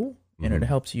grow, and it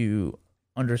helps you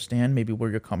understand maybe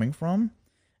where you're coming from,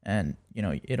 and you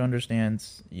know, it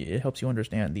helps you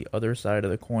understand the other side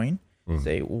of the coin.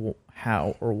 Say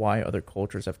how or why other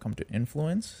cultures have come to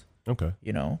influence. Okay.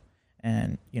 You know,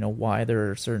 and you know why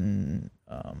there are certain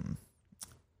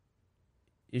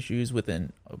issues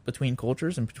between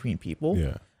cultures and between people.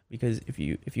 Yeah. Because if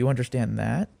you understand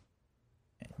that,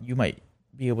 you might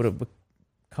be able to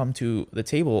come to the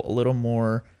table a little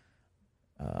more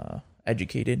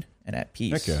educated and at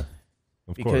peace. Heck yeah.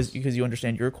 Because you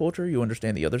understand your culture, you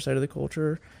understand the other side of the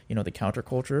culture, you know, the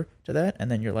counterculture to that, and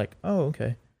then you're like, oh,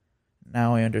 okay,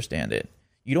 now I understand it.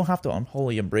 You don't have to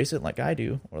wholly embrace it like I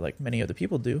do or like many other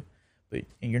people do, and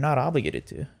you're not obligated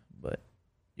to. But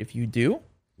if you do,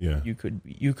 you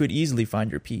could easily find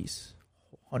your peace.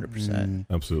 100%.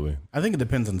 Absolutely. I think it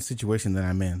depends on the situation that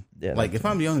I'm in. Yeah, like if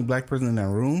I'm the only black person in that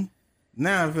room,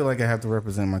 now I feel like I have to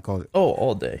represent my culture. Oh,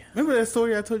 all day. Remember that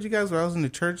story I told you guys where I was in the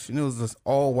church and it was just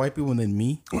all white people and then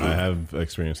me? I have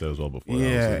experienced that as well before.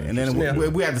 Yeah, and then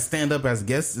we had to stand up as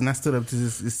guests, and I stood up to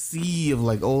this sea of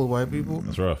like old white people.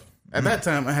 That's rough. At that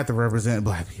time, I had to represent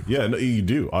black people. Yeah, no, you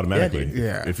do automatically.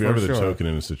 Yeah, if you're ever the sure. token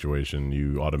in a situation,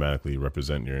 you automatically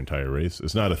represent your entire race.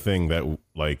 It's not a thing that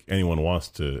like anyone wants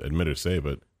to admit or say,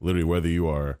 but literally, whether you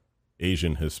are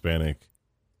Asian, Hispanic,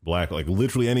 black, like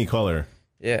literally any color,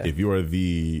 if you are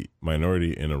the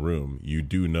minority in a room, you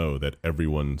do know that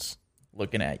everyone's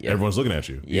looking at you. Everyone's looking at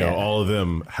you. Yeah. You know, all of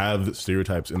them have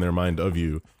stereotypes in their mind of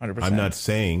you. 100%. I'm not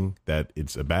saying that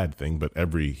it's a bad thing, but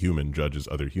every human judges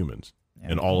other humans.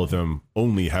 And all of them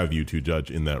only have you to judge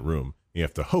in that room. You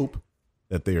have to hope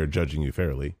that they are judging you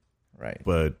fairly. Right.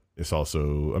 But it's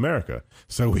also America.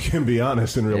 So we can be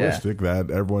honest and realistic that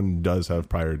everyone does have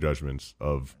prior judgments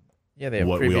of they have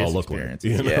what we all look like.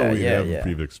 You know, we have a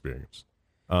previous experience.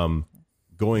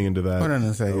 Going into that. Hold on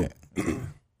a second.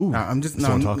 I'm just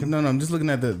I'm just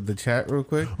looking at the chat real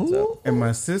quick. And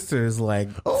my sister is like,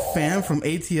 fam from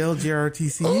ATL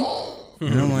JRTC.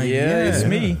 And I'm like, it's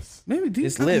me. Maybe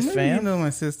it's lit, fam. You know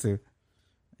my sister.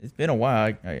 It's been a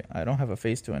while. I don't have a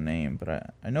face to a name,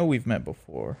 but I know we've met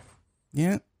before.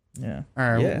 Yeah. Yeah.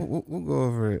 All right. Yeah. We'll go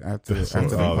over it after the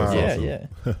pod. Awesome. Yeah.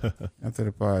 After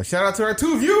the pod. Shout out to our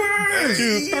 2 viewers.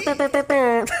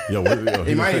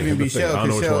 It might even be Shell. I don't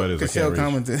know which one it is. Because Shell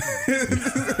commented.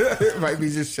 It might be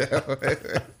just Shell.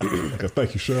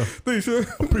 Thank you, Shell. Thank you, Shell.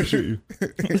 Appreciate you.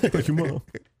 Thank you, Mom.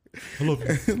 I love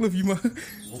you. I love you, Mom.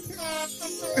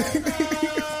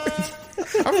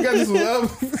 I forgot this was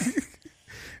up.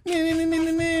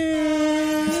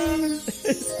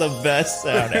 It's the best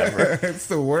sound ever. It's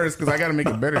the worst because I got to make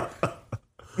it better.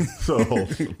 So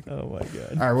wholesome. Oh my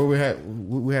god! All right,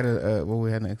 what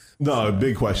we had next? No, a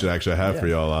big question actually I have for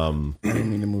y'all. I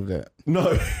didn't mean to move that.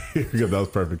 No, that was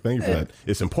perfect. Thank you for that.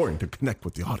 It's important to connect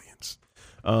with the audience.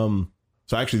 So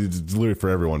actually, it's literally for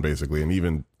everyone basically, and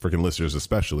even freaking listeners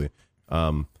especially.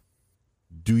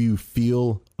 Do you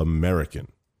feel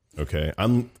American? Okay, I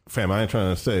ain't trying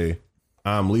to say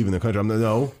I'm leaving the country.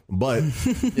 But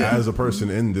as a person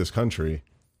in this country,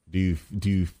 do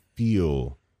you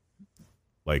feel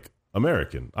like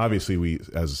American? Obviously, we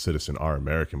as a citizen are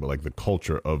American, but like the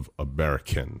culture of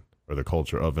American or the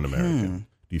culture of an American,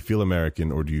 do you feel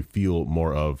American or do you feel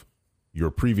more of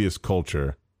your previous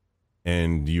culture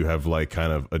and you have like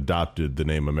kind of adopted the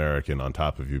name American on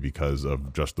top of you because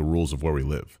of just the rules of where we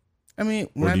live? I mean,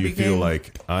 Or do you feel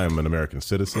like I am an American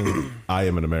citizen? I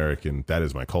am an American. That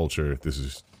is my culture. This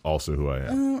is also who I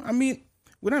am. I mean,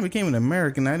 when I became an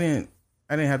American, I didn't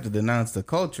have to denounce the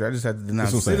culture. I just had to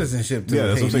denounce That's what I'm saying. citizenship. To Yeah,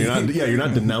 that's what I'm saying. You're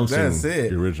not denouncing That's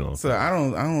it. the original. So I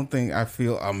don't think I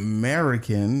feel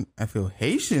American. I feel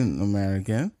Haitian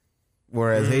American,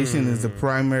 whereas Haitian is the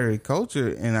primary culture,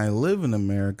 and I live in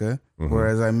America.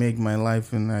 Whereas I make my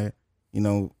life and I,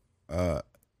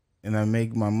 and I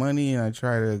make my money and I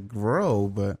try to grow.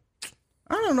 But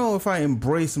I don't know if I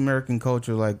embrace American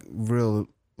culture like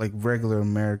regular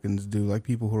Americans do, like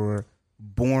people who are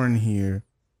born here.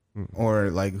 Or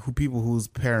like people whose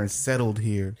parents settled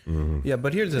here. Yeah,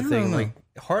 but here's the I don't thing: know. like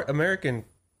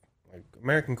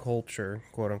American culture,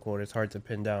 quote unquote, is hard to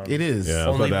pin down. It is. Yeah, I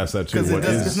was about to ask that too.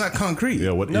 Because it's not concrete.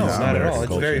 Yeah, what No, is not at American all. It's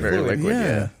culture? very fluid. liquid.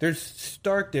 Yeah. There's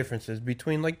stark differences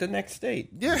between like the next state.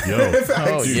 Yeah. Yo.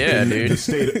 Oh yeah, The dude.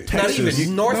 state of Not Texas.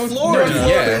 even North Florida.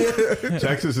 Yeah,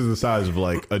 Texas is the size of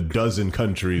like a dozen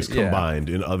countries Yeah. combined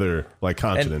in other like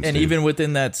continents. and dude. even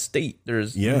within that state,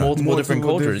 there's Yeah. multiple different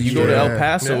Multiple cultures. different- You go to El yeah.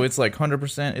 Paso, Yeah. it's like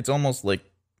 100%. It's almost like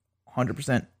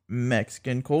 100%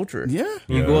 Mexican culture. Yeah.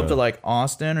 You go up Yeah. to like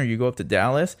Austin or you go up to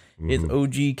Dallas, it's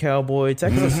OG cowboy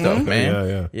Texas stuff,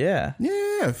 man. Yeah.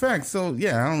 Yeah. In fact, so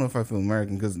yeah, I don't know if I feel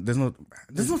American because there's no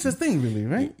such thing really,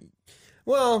 right?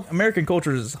 Well, American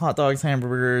culture is hot dogs,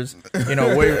 hamburgers,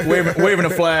 waving a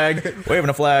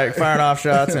flag, firing off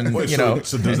shots, and Wait, so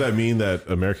does that mean that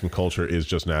American culture is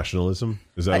just nationalism?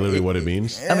 Is that literally what it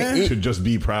means? I mean, to just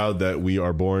be proud that we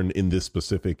are born in this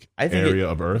specific I think area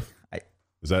of Earth?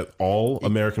 Is that all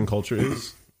American culture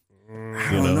is? I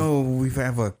don't know. We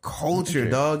have a culture,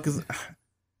 dog. Because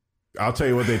I'll tell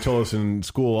you what they told us in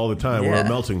school all the time. We're Yeah. a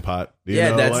melting pot. You Yeah,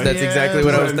 know, that's like- exactly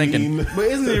what I was Does that thinking. mean- but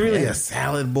isn't it really a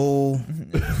salad bowl?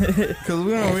 Because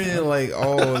we don't really like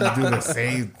all do the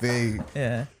same thing.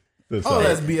 yeah. That's Oh, all.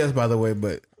 that's BS, by the way.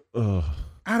 But Ugh.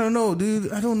 I don't know,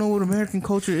 dude. I don't know what American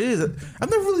culture is. I've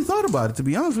never really thought about it, to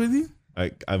be honest with you.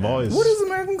 I've always. What is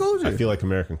American culture? I feel like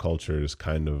American culture is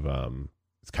kind of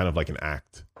it's kind of like an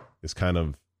act.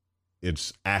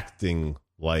 It's acting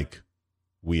like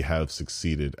we have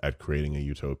succeeded at creating a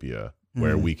utopia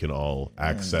where we can all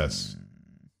access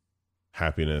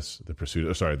happiness, the pursuit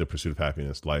of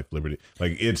happiness, life, liberty.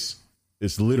 Like it's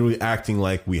literally acting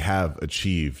like we have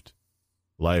achieved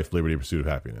life, liberty, pursuit of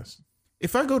happiness.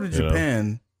 If I go to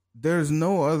Japan, there's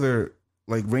no other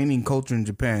like reigning culture in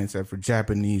Japan except for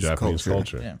Japanese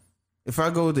culture. Yeah. If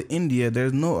I go to India,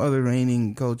 there's no other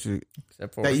reigning culture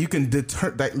Except for that you can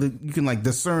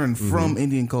discern from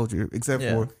Indian culture except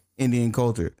Yeah. for Indian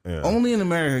culture. Yeah. Only in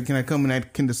America can I come and I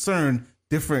can discern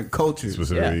different cultures.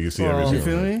 Specifically, Yeah. you can see Well, every You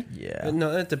single feel thing. me? yeah.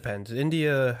 no, it depends.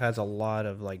 India has a lot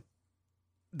of like.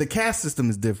 The caste system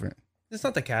is different. It's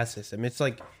not the caste system. It's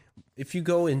like if you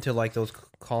go into like those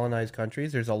colonized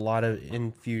countries, there's a lot of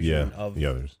infusion of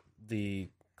there's the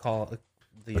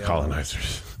the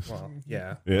colonizers. Well,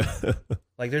 yeah. Yeah.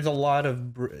 Like there's a lot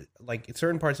of like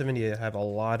certain parts of India have a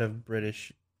lot of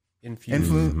British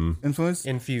infusion. Influence?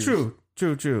 Infused. True.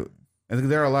 I think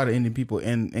there are a lot of Indian people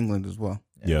in England as well.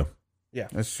 Yeah.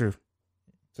 That's true.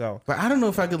 So, But I don't know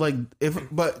if I could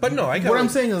but no, I what I'm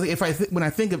saying is if when I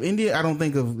think of India, I don't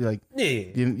think of like yeah.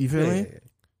 you feel me?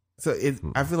 So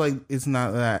I feel like it's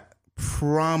not that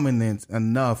prominent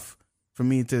enough for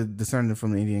me to discern it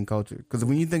from the Indian culture. Because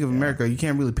when you think of America, you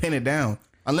can't really pin it down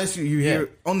unless you hear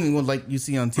only what like you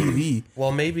see on TV.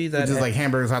 Well, maybe that Just like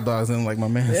hamburgers, hot dogs, and like my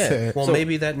man said. Well,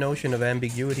 maybe that notion of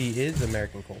ambiguity is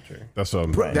American culture. That's what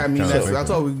I'm I mean, kinda that's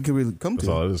all we can really come That's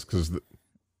to. all it is. Because,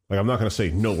 like, I'm not going to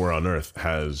say nowhere on earth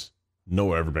has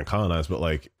nowhere ever been colonized, but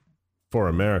like for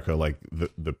America, like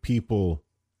the people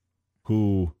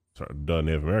who,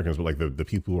 Native Americans, but like the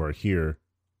people who are here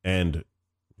and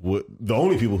the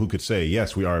only people who could say,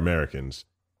 yes, we are Americans,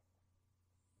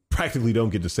 practically don't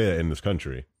get to say that in this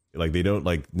country. Like they don't,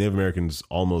 like Native Americans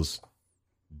almost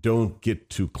don't get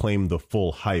to claim the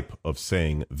full hype of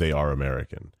saying they are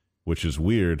American, which is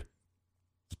weird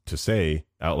to say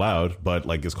out loud, but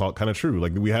like it's called kind of true.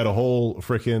 Like we had a whole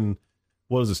freaking,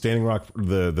 what was the Standing Rock,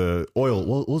 the oil,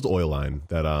 what was the oil line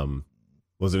that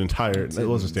was an entire, it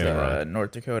wasn't Standing Rock.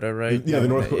 North Dakota, right? Yeah,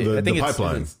 the I think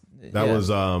pipeline. That was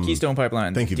Keystone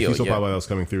Pipeline. Thank you. The deal, Keystone yeah. Pipeline that was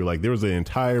coming through. Like there was an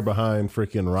entire behind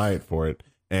freaking riot for it,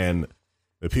 and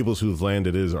the peoples whose land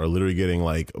it is are literally getting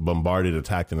like bombarded,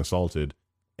 attacked, and assaulted,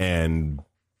 and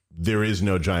there is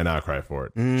no giant outcry for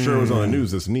it. Sure, it was on the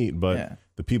news. That's neat, but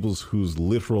the peoples whose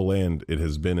literal land it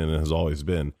has been and has always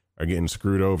been are getting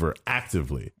screwed over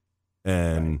actively,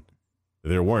 and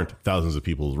there weren't thousands of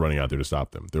people running out there to stop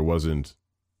them. There wasn't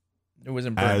There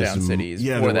wasn't burned down cities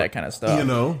yeah, for that kind of stuff. You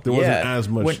know, there wasn't as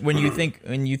much. When you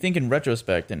think in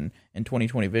retrospect and in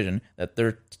 2020 vision that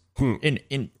they're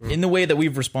in the way that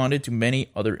we've responded to many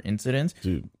other incidents.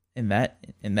 Dude. In that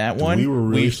one, we were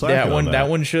really that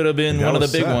one should have been one of the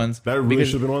big ones. That really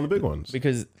should have been one of the big ones.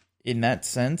 Because in that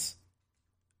sense,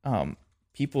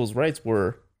 people's rights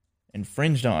were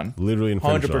infringed on, literally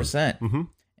infringed 100%. Mm-hmm.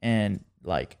 And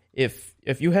like if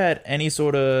you had any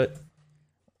sort of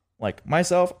like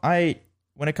myself,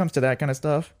 when it comes to that kind of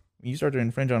stuff, when you start to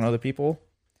infringe on other people,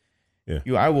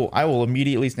 I will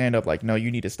immediately stand up like, no,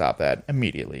 you need to stop that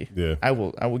immediately. Yeah, I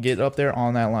will get up there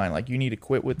on that line like, you need to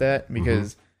quit with that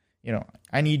because you know,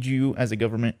 I need you as a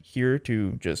government here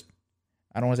to just,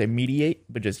 I don't want to say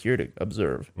mediate, but just here to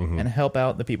observe and help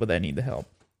out the people that need the help.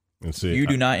 And see, you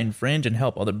do not infringe and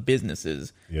help other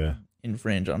businesses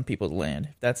infringe on people's land.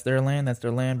 If that's their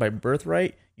land by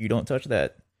birthright. You don't touch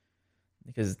that.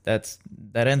 Because that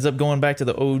ends up going back to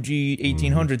the OG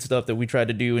 1800 stuff that we tried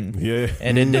to do, and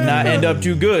it did not end up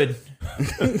too good.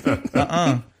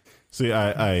 See,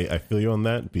 I feel you on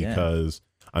that because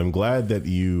I'm glad that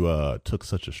you took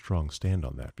such a strong stand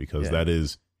on that, because that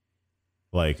is,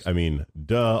 like, I mean,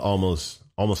 almost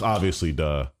obviously,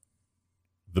 the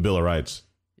Bill of Rights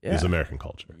is American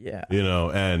culture. Yeah, you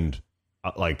know, and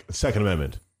like Second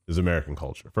Amendment is American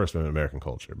culture. First Amendment, American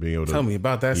culture. Being able to tell me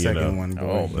about that second one. Boy.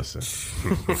 Oh, listen,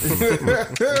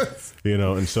 you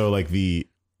know, and so like the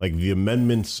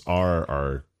amendments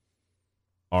are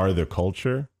their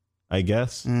culture, I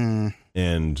guess, and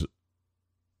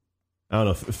I don't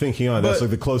know. Thinking on that's like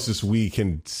the closest we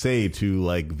can say to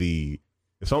like is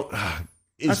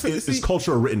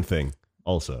culture a written thing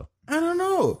also? I don't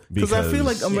know, because I feel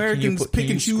like Americans pick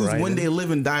and choose when they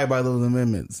live and die by those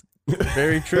amendments.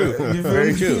 Very true.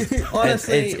 Very true.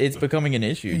 Honestly, it's becoming an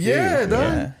issue.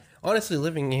 Yeah. Honestly,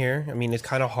 living here, I mean, it's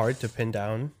kind of hard to pin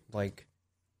down like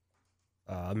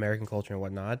American culture and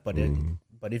whatnot. But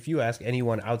but if you ask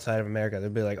anyone outside of America,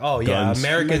 they'll be like, "Oh yeah, guns.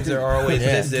 Americans are always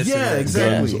this." Yeah,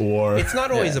 exactly. Guns, or it's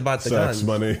not always about the sex, guns.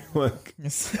 money. Like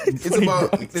it's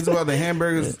about the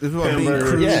hamburgers. It's about being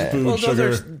cruise, food, well,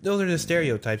 sugar. Those are the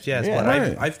stereotypes. Yes, but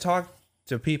I've talked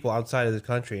to people outside of the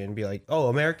country and be like, oh,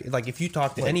 America, like if you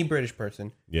talk to any British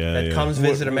person that comes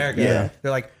visit America,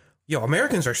 they're like, yo,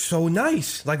 Americans are so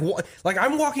nice. Like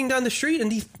I'm walking down the street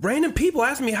and these random people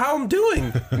ask me how I'm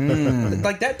doing.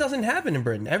 Like that doesn't happen in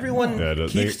Britain. Everyone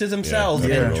keeps to themselves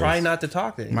and try not to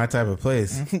talk to them. My type of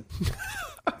place.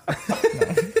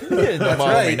 That's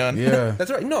right. Yeah, that's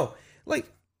right. No, like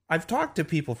I've talked to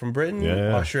people from Britain,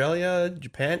 Australia,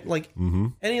 Japan, like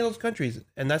any of those countries.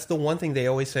 And that's the one thing they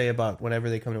always say about whenever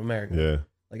they come to America. Yeah.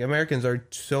 Like Americans are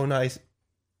so nice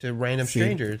to random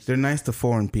strangers. They're nice to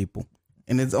foreign people.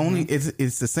 And it's only,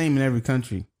 it's the same in every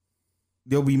country.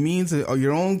 They'll be mean to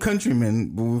your own countrymen.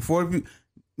 But before,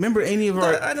 remember any of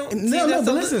our,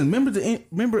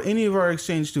 remember any of our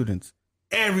exchange students.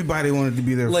 Everybody wanted to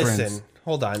be their friends. Listen.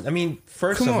 Hold on. I mean,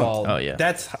 first of all,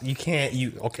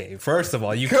 first of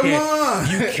all, you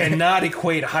cannot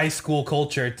equate high school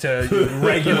culture to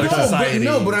regular society.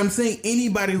 But I'm saying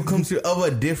anybody who comes here of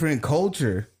a different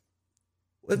culture.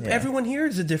 Everyone here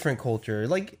is a different culture.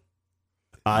 Like,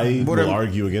 I will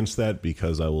argue against that,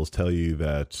 because I will tell you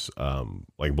that,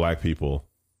 like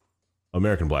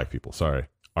American black people,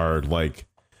 are like,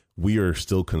 we are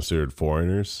still considered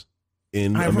foreigners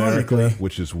in America,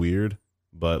 which is weird.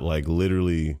 But like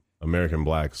literally American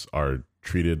blacks are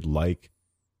treated like,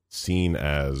 seen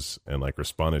as, and like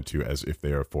responded to as if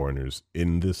they are foreigners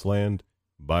in this land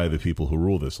by the people who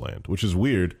rule this land, which is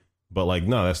weird. But like,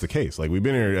 no, that's the case. Like we've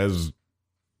been here as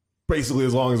basically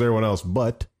as long as everyone else,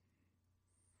 but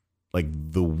like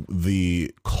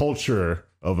the culture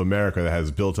of America that has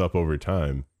built up over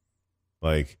time,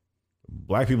 like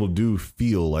black people do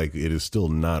feel like it is still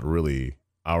not really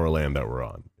our land that we're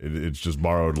on. It's just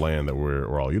borrowed land that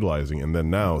we're all utilizing. And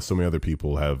then now so many other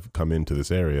people have come into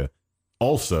this area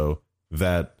also,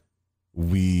 that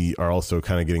we are also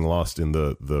kind of getting lost in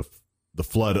the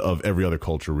flood of every other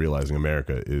culture, realizing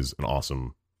America is an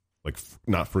awesome, like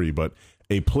not free, but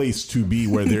a place to be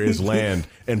where there is land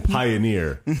and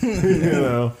pioneer, you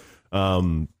know?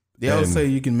 They always say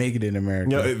you can make it in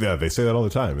America. Yeah, they say that all the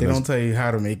time. They don't tell you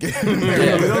how to make it.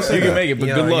 They don't say you can make it, but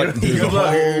good luck.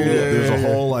 There's a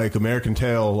whole like American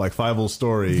Tale, like Fievel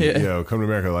story. You know, come to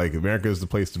America. Like America is the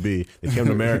place to be. They came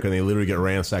to America and they literally get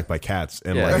ransacked by cats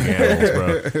and like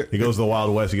animals, bro. He goes to the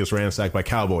Wild West. He gets ransacked by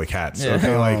cowboy cats. Yeah.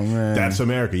 Okay, like that's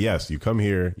America. Yes, you come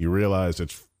here, you realize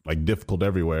it's like difficult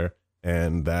everywhere,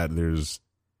 and that there's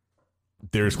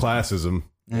classism.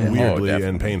 Weirdly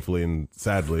and painfully and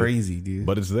sadly, crazy, dude.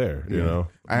 But it's there, you know.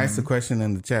 I asked a question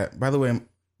in the chat. By the way,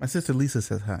 my sister Lisa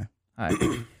says hi. Hi.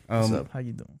 What's up? How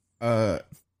you doing? I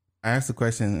asked the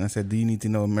question and I said, do you need to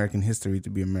know American history to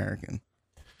be American?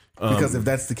 Because if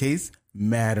that's the case,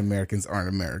 mad Americans aren't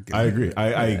American. I agree.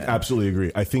 I absolutely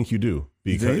agree. I think you do.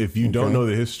 Because if you don't know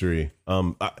the history,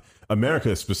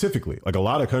 America specifically, like a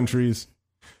lot of countries,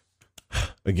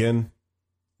 again,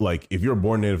 like if you're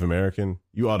born Native American,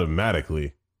 you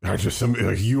automatically are just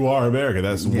like you are America.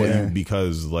 That's what you,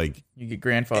 because like you get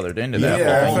grandfathered into that.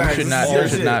 There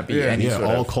should not be any sort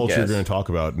all of culture guess. you're going to talk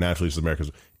about naturally is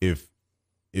Americans.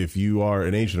 If you are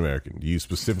an Asian American, do you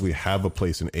specifically have a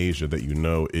place in Asia that you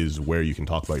know is where you can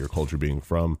talk about your culture being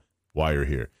from, why you're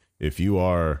here? If you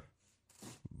are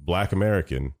Black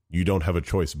American, you don't have a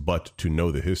choice but to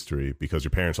know the history because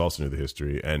your parents also knew the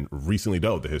history and recently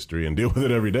dealt with the history and deal with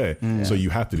it every day. So you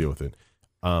have to deal with it.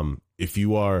 If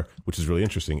you are, which is really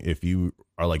interesting, if you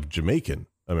are like Jamaican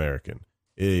American,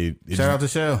 Shout out to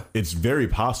Shell. it's very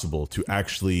possible to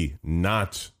actually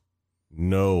not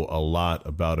know a lot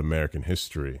about American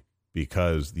history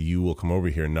because you will come over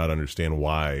here and not understand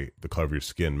why the color of your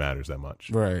skin matters that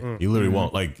much. Right. You literally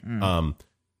won't. Like,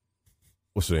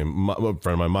 what's her name? A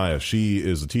friend of mine, Maya, she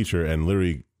is a teacher and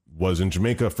literally was in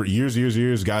Jamaica for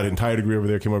years, got an entire degree over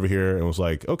there, came over here and was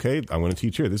like, okay, I'm going to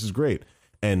teach here. This is great.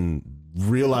 And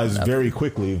realized very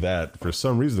quickly that for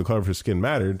some reason the color of her skin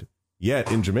mattered. Yet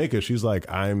in Jamaica, she's like,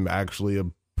 I'm actually a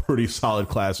pretty solid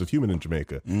class of human in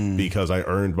Jamaica because I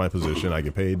earned my position. I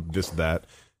get paid this, that.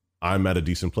 I'm at a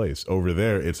decent place. Over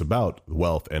there, it's about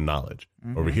wealth and knowledge.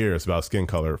 Over here, it's about skin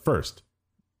color first.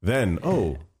 Then,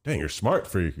 oh, dang, you're smart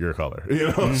for your color. You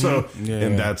know? So,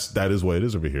 that is what it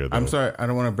is over here, though. I'm sorry, I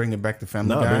don't want to bring it back to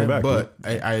Family Guy, bring it back, but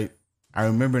I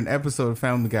remember an episode of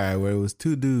Family Guy where it was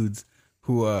two dudes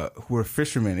who were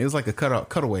fishermen. It was like a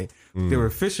cutaway. They were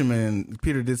fishermen and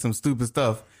Peter did some stupid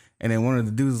stuff. And then one of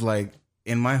the dudes like,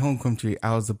 in my home country,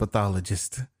 I was a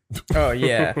pathologist. Oh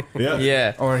yeah.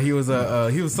 Yeah. Or he was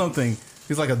something.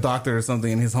 He's like a doctor or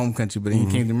something in his home country, but then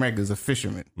he came to America as a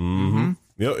fisherman. You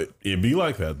know, it'd be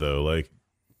like that though. Like,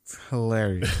 it's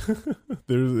hilarious.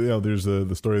 there's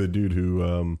the story of the dude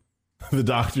who the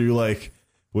doctor who like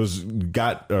they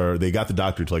got the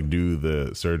doctor to like do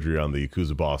the surgery on the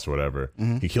Yakuza boss or whatever.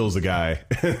 He kills the guy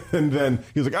and then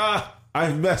he's like,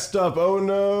 I messed up, oh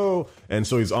no. And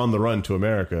so he's on the run to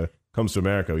America, comes to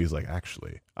America, he's like,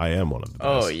 actually, I am one of the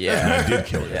best. Oh yeah. And I did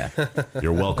kill you.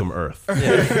 You're welcome, Earth.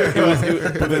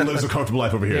 But then lives a comfortable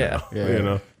life over here now. You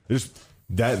know, there's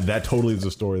that totally is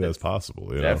a story that's possible.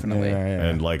 You know? Definitely.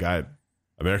 And like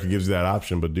America gives you that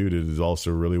option, but dude, it is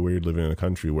also really weird living in a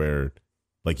country where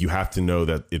like you have to know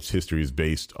that its history is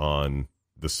based on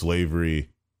the slavery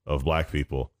of Black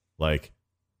people. Like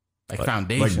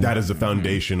foundation. Like that is the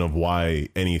foundation of why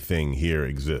anything here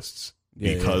exists.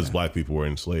 Because Black people were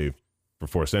enslaved for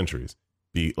 4 centuries.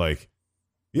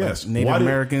 Yes, Native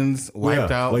Americans wiped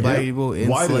out, like, Black people enslaved.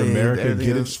 Why did America get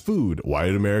everything its food? Why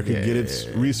did America get its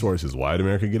resources? Why did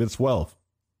America get its wealth?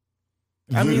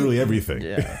 Literally everything.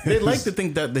 Yeah. They like to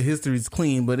think that the history is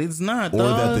clean, but it's not.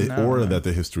 Or that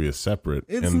the history is separate,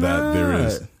 It's and that there not.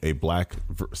 is a Black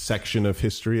section of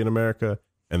history in America,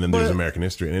 and then there's American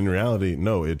history. And in reality,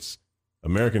 no, it's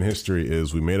American history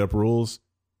is we made up rules.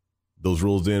 Those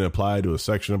rules didn't apply to a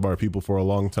section of our people for a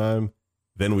long time.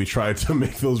 Then we tried to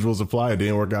make those rules apply. It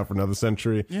didn't work out for another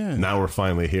century. Yeah. Now we're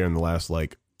finally here in the last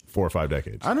like 4 or 5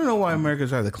 decades. I don't know why America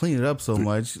tried to clean it up so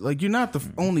much. Like, you're not the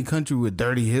only country with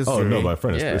dirty history. Oh no, my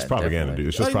friend, Yeah, it's propaganda, definitely. dude.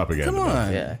 It's just Like, propaganda. come man.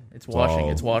 on. Yeah. It's washing.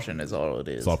 all- It's washing is all it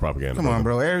is. It's all propaganda. Come on,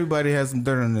 bro. Everybody has some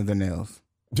dirt under their nails.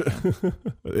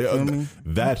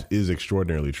 That is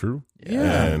extraordinarily true.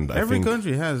 Yeah. And I every think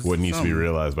country has what needs to be something.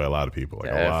 realized by a lot of people,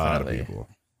 like a lot of Definitely. people.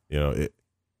 You know,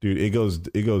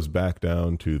 it goes back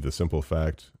down to the simple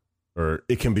fact, or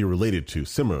it can be related to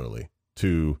similarly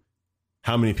to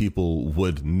how many people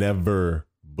would never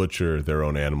butcher their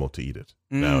own animal to eat it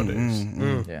nowadays.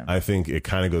 Yeah. I think it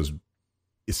kind of goes,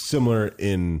 it's similar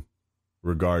in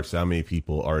regards to how many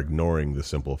people are ignoring the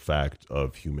simple fact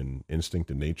of human instinct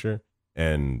and nature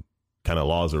and kind of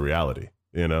laws of reality,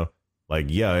 you know? Like,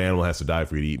 yeah, an animal has to die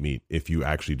for you to eat meat if you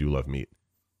actually do love meat.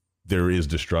 There is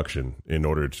destruction in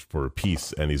order for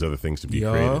peace and these other things to be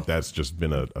created. That's just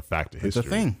been a fact of It's history.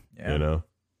 a thing. Yeah. You know?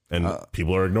 And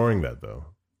people are ignoring that, though.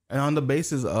 And on the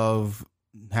basis of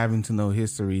having to know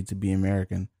history to be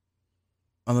American,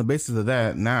 on the basis of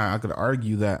that, now I could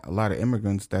argue that a lot of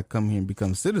immigrants that come here and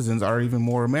become citizens are even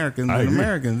more American I than agree.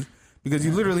 Americans, because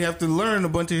you literally have to learn a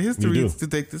bunch of history do. to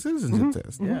take the citizenship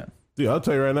test. Yeah. Dude, I'll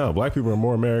tell you right now, Black people are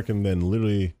more American than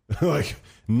literally like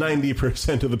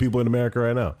 90% of the people in America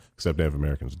right now, except Native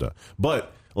Americans, duh.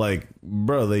 But like,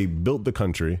 bro, they built the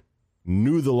country,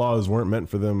 knew the laws weren't meant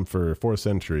for them for 4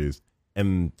 centuries,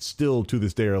 and still to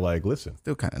this day are like, listen,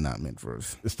 Still kind of not meant for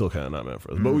us. it's still kind of not meant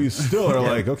for us. But we still are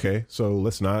like, okay, so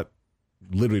let's not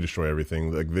literally destroy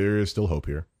everything. Like, there is still hope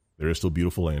here. There is still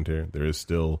beautiful land here. There is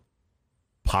still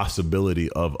possibility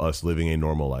of us living a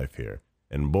normal life here.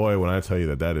 And boy, when I tell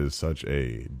you that is such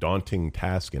a daunting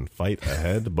task and fight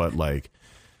ahead, but like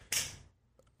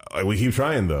we keep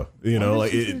trying though, you know,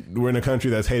 like we're in a country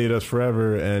that's hated us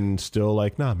forever and still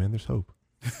like, nah, man, there's hope.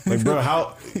 Like, bro,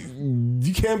 how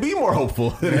you can't be more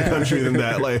hopeful in a country than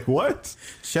that. Like, what?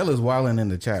 Shell is wilding in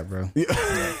the chat, bro.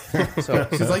 So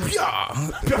She's like, yeah.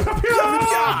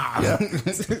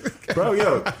 Bro,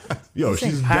 yo,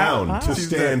 she's down to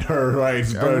stand her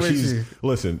rights, bro. with She's you.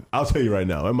 listen. I'll tell you right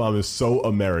now, my mom is so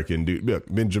American, dude. Look,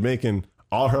 been Jamaican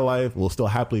all her life. Will still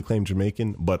happily claim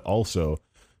Jamaican, but also,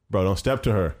 bro, don't step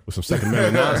to her with some Second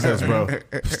Amendment nonsense, bro.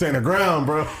 Stand her ground,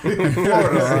 bro. In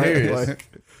Florida, all right? Like,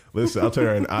 listen, I'll tell you,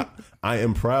 and I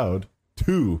am proud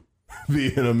to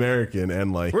be an American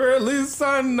and like. Well, at least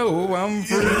I know I'm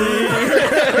free.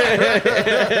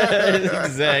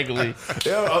 exactly.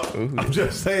 Yo, I'm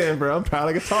just saying, bro. I'm proud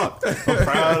I can talk. I'm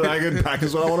proud I can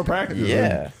practice what I want to practice.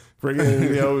 Yeah.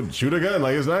 Friggin', shoot a gun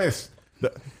like it's nice.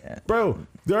 Bro,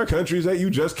 there are countries that you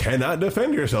just cannot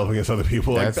defend yourself against other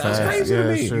people. Like, that's facts. crazy to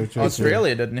me. True.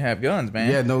 Australia doesn't have guns,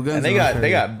 man. Yeah, no guns And they in got Australia. they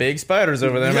got big spiders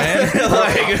over there, man.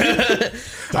 Like,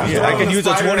 I could use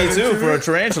a 22 for a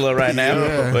tarantula right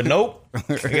now, but nope.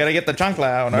 You gotta get the chunkla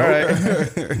out. All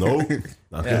right. Nope,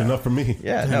 not good enough for me.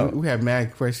 Yeah. No. We have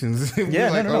mad questions.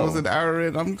 Yeah, like, no. oh, it's an hour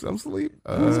in. I'm asleep.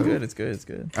 It's good. It's good. It's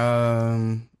good.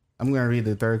 I'm gonna read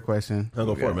the third question. I'll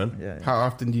go for it, man. Yeah. How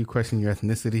often do you question your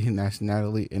ethnicity,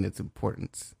 nationality, and its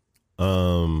importance?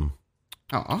 How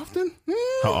How often?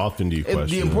 often do you question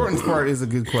The importance part is a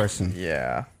good question.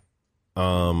 Yeah. I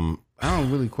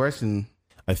don't really question.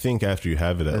 I think after you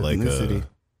have it at like Ethnicity.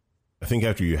 I think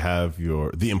after you have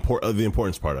the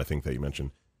importance part, I think that you mentioned.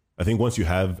 I think once you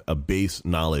have a base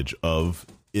knowledge of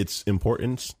its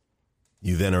importance,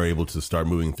 you then are able to start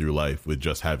moving through life with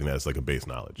just having that as like a base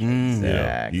knowledge.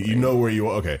 Exactly. You know where you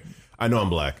are. Okay, I know I'm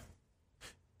black.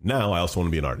 Now I also want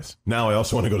to be an artist. Now I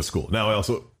also want to go to school. Now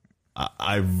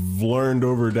I've learned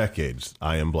over decades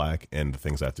I am black and the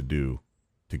things I have to do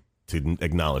to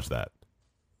acknowledge that.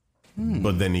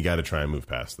 But then you got to try and move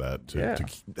past that to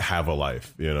have a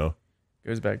life, you know?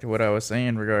 Goes back to what I was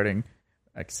saying regarding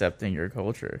accepting your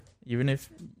culture. Even if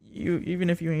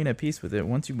you ain't at peace with it,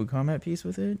 once you become at peace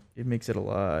with it, it makes it a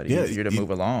lot easier to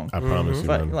move along. I promise you,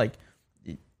 But man. like,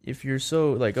 if you're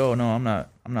so like, oh no, I'm not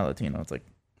Latino. It's like,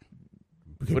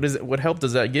 what is it? What help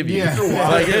does that give you? Yeah.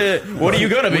 Like, what are you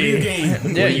gonna be?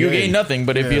 gain? You gain nothing.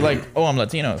 But if you're like, oh, I'm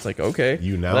Latino, it's like, okay,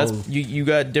 You now- that's you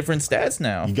got different stats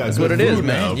now. You got That's good what it is, food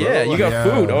man. now, bro. Yeah, you got Yeah.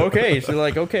 food. Okay, so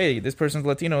like, okay, this person's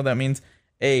Latino. That means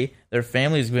their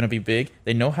family is going to be big.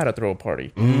 They know how to throw a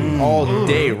party all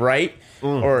day, right?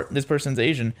 Or this person's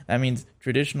Asian. That means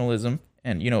traditionalism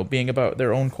and being about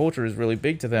their own culture is really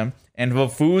big to them. And the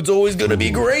food's always going to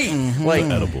be great, like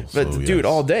Edibles, but so dude, yes.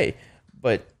 all day.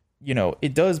 But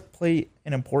it does play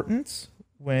an importance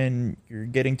when you're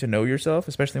getting to know yourself,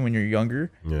 especially when you're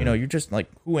younger. Yeah. You're just like,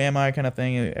 who am I kind of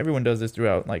thing. Everyone does this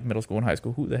throughout like middle school and high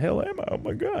school. Who the hell am I? Oh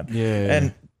my God. Yeah.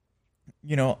 And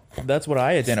that's what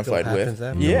I identified happens with.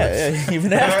 after. Yeah,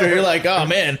 even after you're like, oh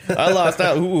man, I lost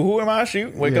out. Who am I?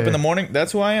 Shoot, wake up in the morning.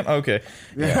 That's who I am. Okay,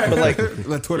 yeah, but like,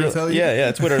 Let Twitter tell you.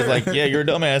 yeah. Twitter's like, yeah, you're a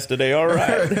dumbass today. All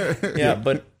right, yeah,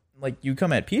 but like you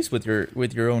come at peace with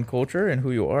your own culture and who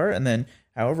you are, and then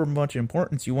however much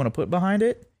importance you want to put behind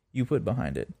it, you put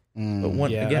behind it.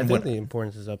 But I think the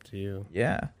importance is up to you.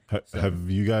 yeah, Have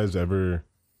you guys ever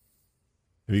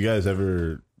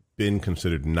been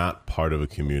considered not part of a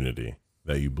community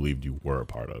that you believed you were a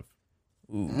part of?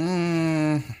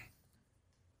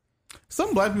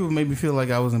 Some black people made me feel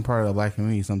like I wasn't part of the black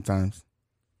community sometimes.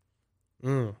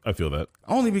 I feel that.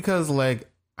 Only because like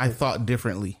I thought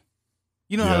differently.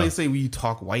 You know how Yeah. they say we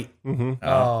talk white? Mm-hmm.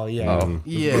 Oh, yeah.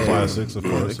 Yeah. The classics, of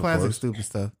course. The classic of course. stupid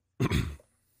stuff.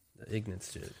 The ignorant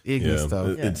shit. Ignorant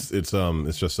Yeah, stuff.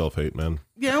 it's just self-hate, man.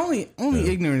 Yeah, only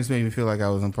ignorance made me feel like I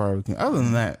wasn't part of the community. Other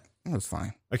than that, it was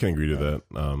fine. I can agree to that.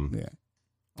 Yeah.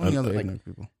 Only other like- ignorant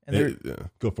people. and there,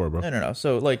 Go for it, bro. no.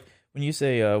 So like when you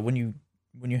say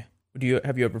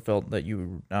have you ever felt that you were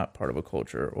not part of a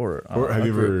culture or Or a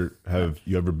group? have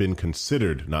you ever been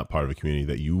considered not part of a community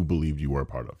that you believed you were a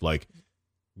part of? Like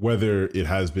whether it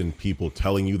has been people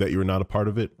telling you that you were not a part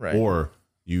of it, Right. or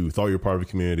you thought you were part of a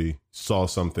community, saw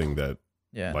something that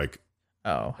Yeah. like,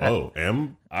 Oh.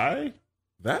 am I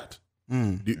that?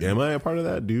 Mm. Am I a part of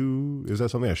that? Is that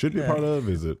something I should be a Yeah. part of?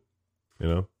 Is it,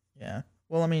 Yeah.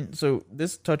 Well, I mean, so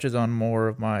this touches on more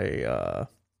of my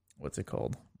what's it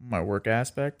called? My work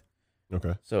aspect.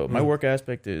 Okay. So my work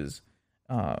aspect is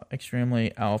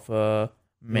extremely alpha,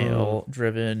 male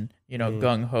driven,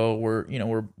 gung ho. We're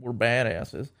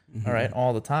badasses. All right.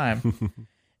 All the time.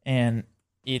 And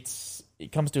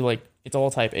it comes to like, it's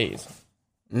all type A's.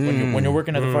 When you're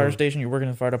working at the fire station, you're working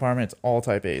in the fire department, it's all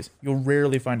type A's. You'll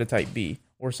rarely find a type B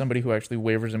or somebody who actually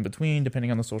wavers in between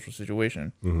depending on the social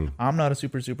situation. I'm not a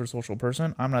super, super social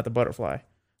person. I'm not the butterfly.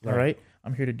 All right.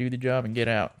 I'm here to do the job and get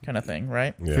out kind of thing.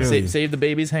 Right. Yeah. Save the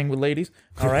babies, hang with ladies.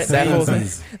 All right. That whole thing.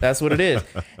 That's what it is.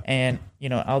 And,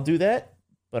 I'll do that,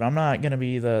 but I'm not going to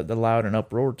be the loud and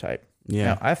uproar type. Yeah.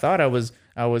 Now, I thought I was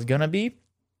going to be,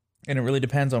 and it really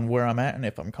depends on where I'm at and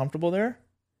if I'm comfortable there.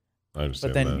 I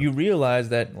understand. But then that. you realize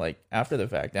that, like, after the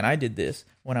fact, and I did this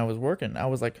when I was working, I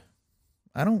was like,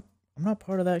 I'm not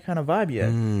part of that kind of vibe yet.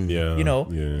 Yeah.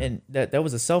 Yeah. And that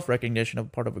was a self-recognition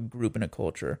of part of a group and a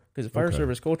culture. Because fire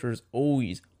service culture is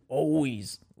always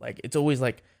like, it's always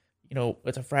like,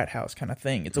 it's a frat house kind of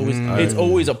thing. It's always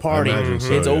a party.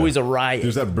 It's always a riot.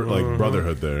 There's that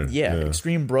brotherhood there. Yeah,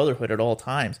 extreme brotherhood at all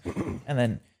times. And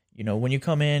then, when you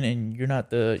come in and you're not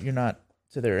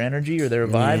to their energy or their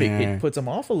vibe, it puts them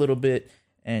off a little bit,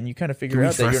 and you kind of figure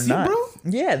out that you're not. Bro?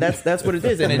 Yeah, that's what it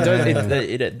is, and it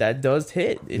does. That does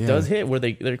hit. It does hit where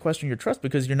they question your trust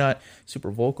because you're not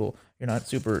super vocal. You're not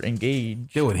super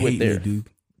engaged. They would hate me, dude.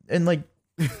 And like,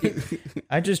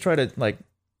 I just try to like,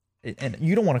 and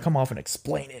you don't want to come off and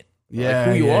explain it. Yeah, like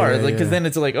who you are, like, because yeah. then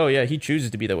it's like, oh yeah, he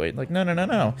chooses to be that way. Like, no.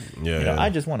 Yeah. I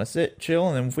just want to sit, chill,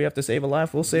 and then if we have to save a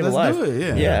life, we'll save Let's a life. do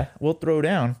it, Yeah, we'll throw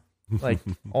down like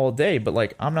all day. But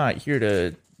like, I'm not here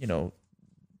to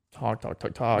talk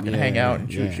and hang out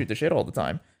and shoot the shit all the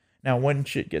time. Now, when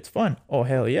shit gets fun, oh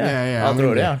hell yeah, I'll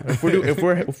throw it down.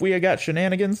 If we got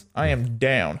shenanigans, I am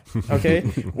down.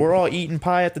 Okay, we're all eating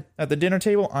pie at the dinner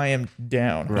table. I am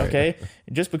down. Right. Okay,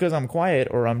 just because I'm quiet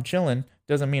or I'm chilling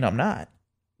doesn't mean I'm not.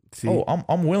 See,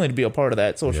 I'm willing to be a part of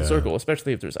that social circle,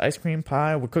 especially if there's ice cream,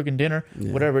 pie, we're cooking dinner,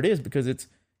 whatever it is, because it's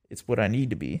what I need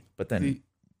to be. But then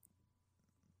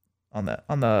on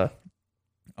the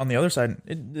other side,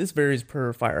 this varies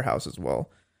per firehouse as well.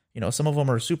 Some of them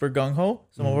are super gung ho.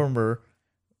 Some of them are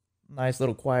nice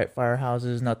little quiet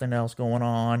firehouses, nothing else going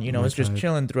on. It's just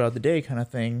chilling throughout the day kind of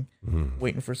thing,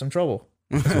 waiting for some trouble.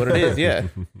 That's what it is. Yeah,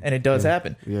 and it does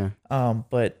happen. Yeah.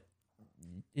 But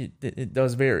it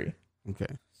does vary. Okay.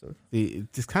 So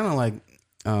it's just kind of like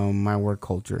my work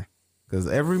culture, because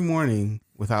every morning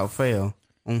without fail,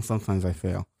 only sometimes I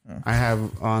fail. I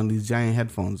have on these giant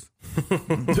headphones,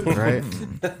 right?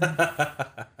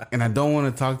 And I don't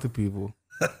want to talk to people.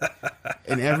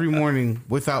 And every morning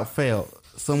without fail,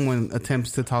 someone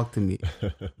attempts to talk to me.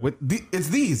 It's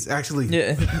these actually.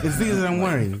 Yeah. It's these that I'm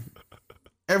wearing.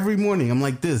 Every morning I'm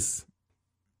like this.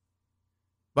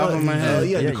 Bob on my head.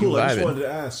 Yeah, cool. I just vibing. wanted to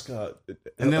ask.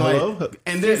 And they're hello? like,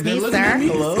 and they're Excuse me, looking sir. at me.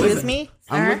 Excuse me,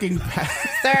 I'm sir. looking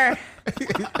past. Sir,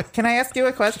 can I ask you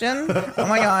a question? Oh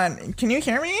my god, can you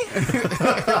hear me?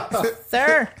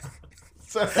 Sir.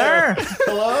 Sir.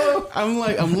 Hello?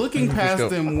 I'm looking past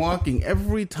them walking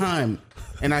every time,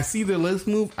 and I see their lips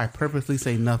move. I purposely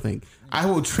say nothing. I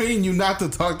will train you not to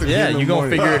talk to me. Yeah, in the you gonna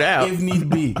morning figure it out. if need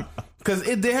be. Because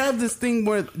they have this thing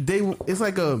where it's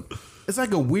like a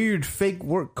weird fake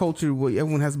work culture where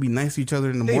everyone has to be nice to each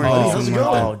other in the morning. buddy, or how's it something like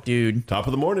going? that. Dude. Top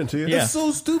of the morning to you. Yeah. It's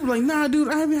so stupid. Like, nah, dude,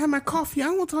 I haven't had my coffee. I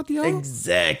don't want to talk to y'all.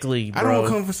 Exactly, bro. I don't want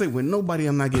to conversate with nobody.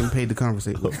 I'm not getting paid to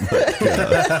conversate with.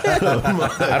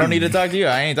 I don't need to talk to you.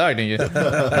 I ain't talking to you.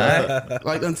 Alright?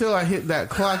 Like, until I hit that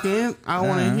clock in, I don't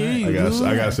want to hear you.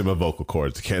 I gotta say my vocal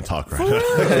cords. I can't talk right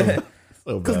now.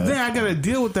 So Because bad. then I gotta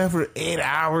deal with that for 8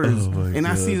 hours, and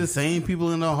I see the same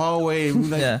people in the hallway.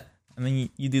 And like, Yeah. And then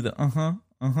you do the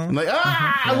I'm like,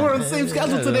 we're on the same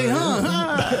schedule today,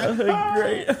 huh?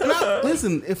 Great.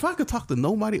 Listen, if I could talk to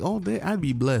nobody all day, I'd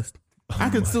be blessed.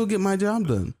 I could still get my job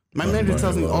done. My manager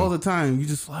tells me all the time, you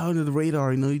just fly under the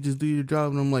radar, you just do your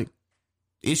job. And I'm like,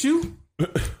 issue?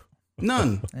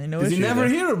 None. Ain't no Because you issue never there.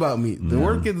 hear about me. The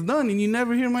work gets done and you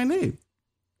never hear my name.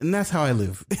 And that's how I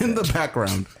live, in the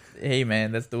background. Hey,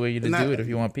 man, that's the way you to do it if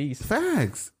you want peace.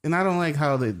 Facts. And I don't like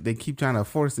how they keep trying to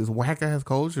force this whack ass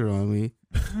culture on me.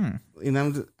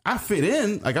 And I fit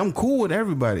in. Like, I'm cool with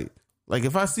everybody. Like,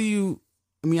 if I see you,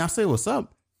 I say what's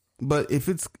up. But if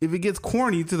it gets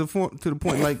corny to the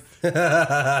point, like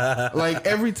like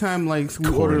every time like we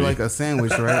order like a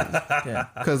sandwich, right? Yeah.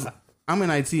 Because I'm in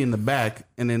IT in the back,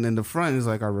 and then in the front is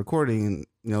like our recording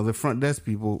and the front desk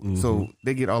people, so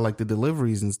they get all like the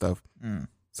deliveries and stuff.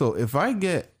 So if I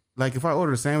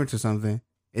order a sandwich or something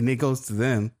and it goes to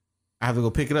them, I have to go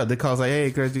pick it up. They call like,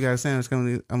 "Hey, Chris, you got a sandwich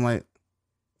coming?" I'm like,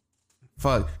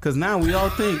 Fuck, because now we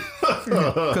all think,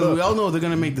 because we all know they're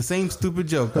gonna make the same stupid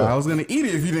joke. I was gonna eat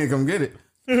it if you didn't come get it.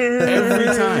 Every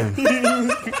time.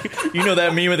 You know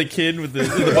that meme with the kid with the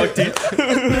buck teeth?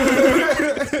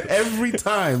 Every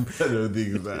time. I know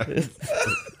the exact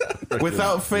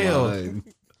Without fail. line.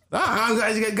 I'm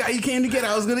glad you got your candy get.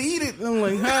 I was gonna eat it. And I'm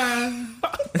like,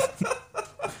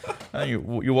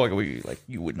 You walk away like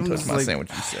you wouldn't touch just my like- sandwich,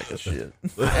 you sack of shit.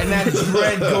 And that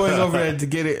dread going over there to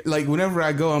get it. Like whenever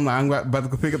I go, I'm like, I'm about to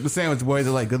go pick up the sandwich. Boys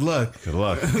are like, good luck. Good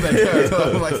luck.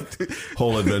 I'm like,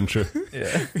 Whole adventure.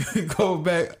 Yeah. go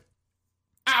back.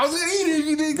 I was gonna eat it if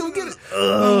you didn't come get it.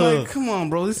 I'm like, come on,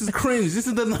 bro. This is cringe. This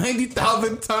is the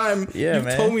 90,000th time Yeah, you've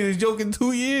man. told me this joke in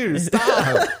 2 years.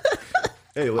 Stop.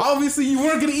 Hey, look, Obviously, you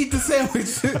weren't gonna eat the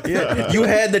sandwich. Yeah. You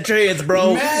had the chance,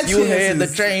 bro. Mad You had the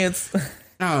chances. chance.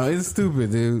 No, it's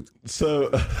stupid, dude. so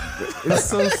It's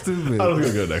so stupid. I don't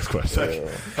think we'll go next question.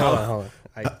 Hold on.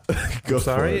 Go I'm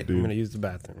sorry. for it, dude. I'm gonna use the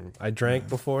bathroom. I drank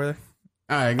before.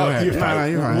 All right, go ahead. You're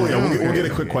fine. You're fine. We'll get a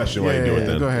quick question while you do it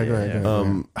then. Go ahead.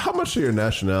 How much of your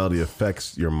nationality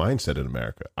affects your mindset in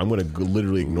America? I'm going to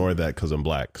literally ignore that because I'm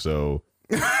black. So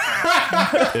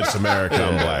it's America.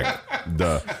 I'm black.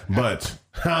 Duh. But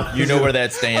You know where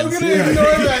that I'm stands. gonna ignore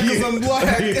that because I'm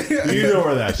black. you know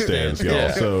where that stands, y'all.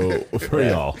 Yeah. So for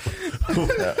y'all,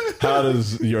 how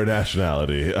does your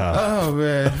nationality Oh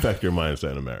man, affect your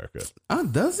mindset in America?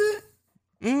 does it?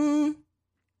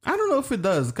 I don't know if it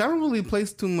does. I don't really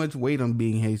place too much weight on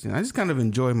being Haitian. I just kind of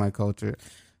enjoy my culture.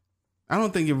 I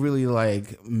don't think it really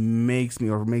like makes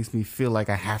me feel like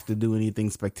I have to do anything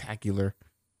spectacular.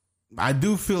 I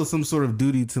do feel some sort of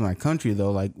duty to my country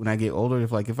though. Like when I get older,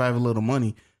 if I have a little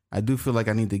money, I do feel like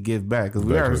I need to give back because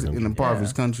we Back are to the in a country.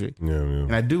 impoverished country, Yeah,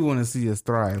 and I do want to see us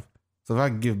thrive. So if I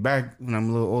can give back when I'm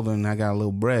a little older and I got a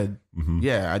little bread,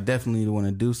 yeah, I definitely want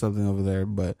to do something over there.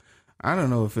 But I don't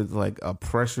know if it's like a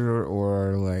pressure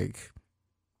or like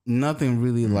nothing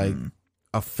really like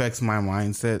affects my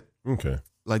mindset. Okay.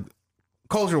 Like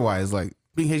culture wise, like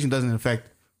being Haitian doesn't affect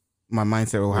my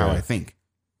mindset or how Yeah. I think.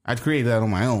 I created that on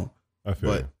my own, I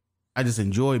feel but you. I just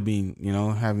enjoy being,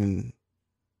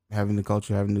 having the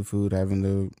culture, having the food,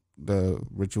 having the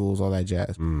rituals, all that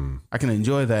jazz. I can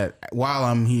enjoy that while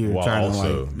I'm here While trying also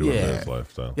to like, doing yeah, this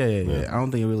lifestyle. yeah. I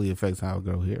don't think it really affects how I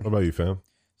go here. What about you, fam?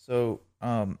 So,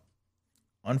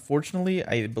 unfortunately,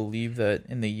 I believe that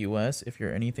in the U.S., if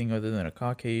you're anything other than a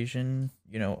Caucasian,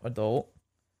 adult,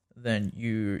 then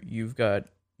you've got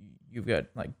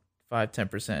like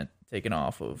 5-10% taken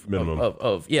off of Minimum.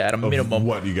 of at a Of minimum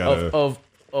what you gotta-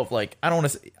 of like I don't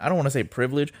want to say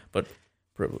privilege, but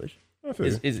privilege I feel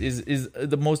is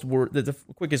the most word the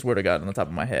quickest word I got on the top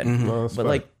of my head. No, that's But fine.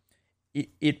 like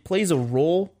it plays a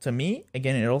role to me.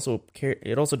 Again, it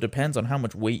also depends on how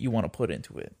much weight you want to put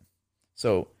into it.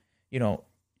 So,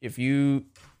 if you,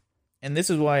 and this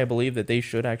is why I believe that they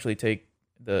should actually take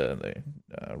the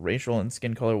racial and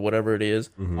skin color, whatever it is,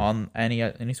 on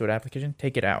any sort of application,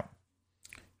 take it out,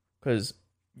 because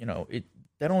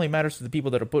that only matters to the people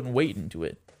that are putting weight into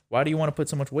it. Why do you want to put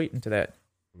so much weight into that?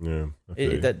 Yeah, I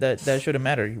feel you. That shouldn't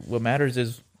matter. What matters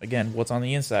is, again, what's on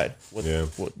the inside. What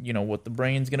the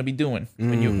brain's gonna be doing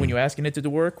when you're asking it to do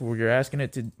work, or you're asking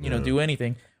it to do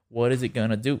anything. What is it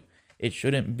gonna do? It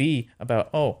shouldn't be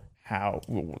about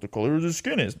what the color of his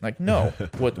skin is. Like, no,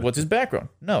 what's his background?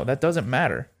 No, that doesn't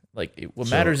matter. Like, what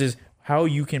matters is how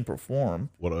you can perform.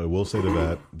 What I will say to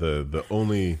that, the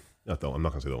only, I'm not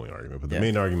gonna say the only argument, but the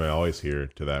main argument I always hear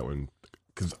to that one,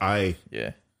 because I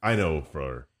know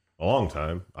for a long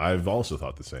time I've also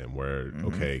thought the same. Where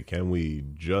okay, can we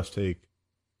just take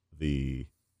the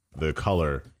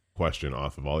color question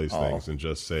off of all these things and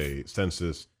just say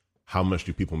census? How much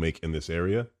do people make in this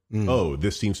area? Oh,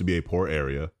 this seems to be a poor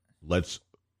area. Let's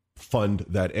fund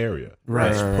that area.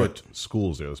 Right, Let's right, put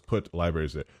schools there. Let's put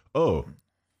libraries there. Oh,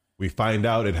 we find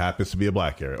out it happens to be a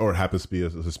black area, or it happens to be a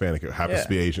Hispanic area, happens to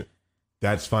be Asian.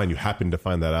 That's fine. You happen to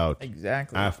find that out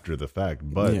Exactly. after the fact,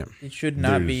 but It should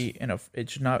not be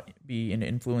an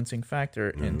influencing factor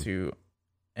into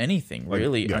anything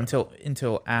really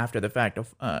until after the fact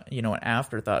of an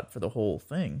afterthought for the whole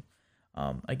thing.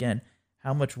 Again,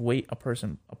 how much weight a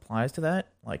person applies to that.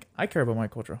 Like, I care about my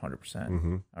culture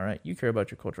 100%. All right, you care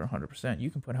about your culture 100%. You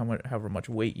can put however much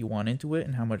weight you want into it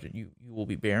and how much you will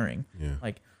be bearing. Yeah.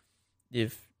 Like,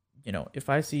 if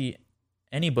I see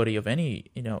anybody of any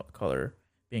color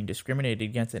being discriminated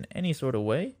against in any sort of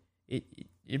way,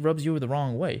 it rubs you the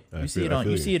wrong way. You see it on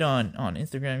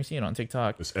Instagram, you see it on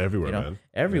TikTok. it's everywhere, man.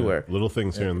 Everywhere. Yeah. Little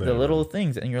things here and there. The little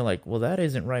things, and you're like, well, that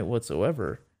isn't right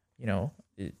whatsoever.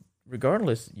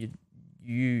 Regardless,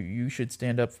 you should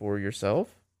stand up for yourself,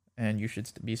 and you should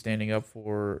be standing up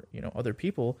for other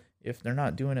people. if they're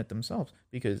not doing it themselves,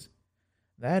 because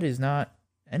that is not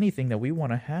anything that we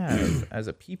want to have as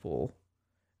a people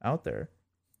out there.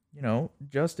 You know,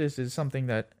 justice is something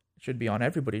that should be on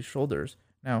everybody's shoulders.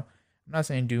 Now, I'm not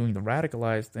saying doing the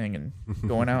radicalized thing and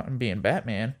going out and being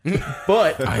Batman,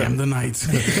 but I am the knight.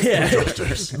 yeah,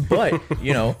 but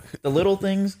you know, the little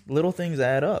things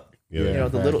add up. Yeah, you know,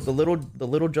 the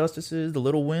little justices, the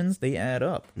little wins, they add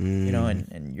up. You know,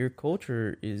 and your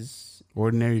culture is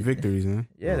ordinary victories, man.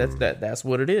 yeah, that's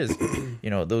what it is. You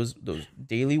know, those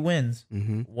daily wins,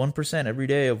 1% every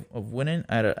day of winning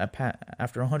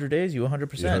after 100 days, you 100%.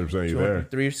 100% you're there.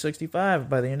 365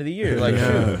 by the end of the year. Like,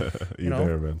 You're you know,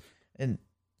 there, man. and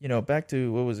you know, back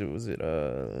to what was it? What was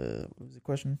the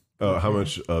question? Oh, how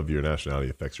much of your nationality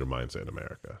affects your mindset in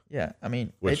America? Yeah, I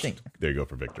mean, Which, I think there you go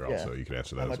for Victor. Yeah. Also, you can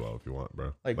answer How that as much- well if you want,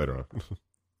 bro. like- Later on.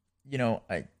 you know,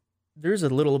 there's a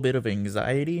little bit of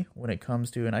anxiety when it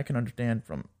comes to, and I can understand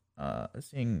from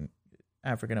seeing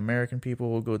African American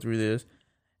people go through this,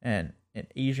 and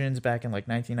Asians back in like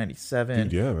 1997.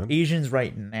 Dude, yeah, man. Asians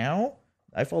right now,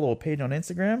 I follow a page on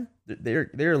Instagram.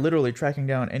 They're literally tracking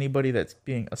down anybody that's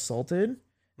being assaulted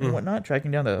and whatnot,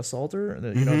 tracking down the assaulter,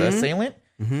 the assailant,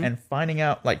 and finding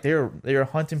out like they're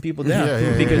hunting people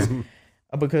down because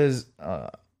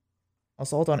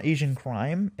assault on Asian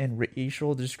crime and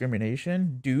racial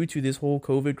discrimination due to this whole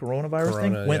coronavirus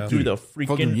thing went through the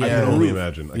freaking Yeah. I can only roof.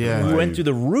 imagine. Yeah. Went through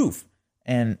the roof,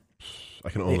 and I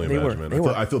can only they imagine, were- man. they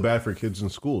were- I feel bad for kids in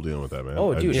school dealing with that, man.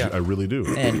 Oh, dude, I really do.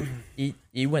 and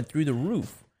he went through the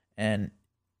roof, and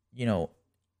you know,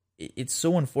 it's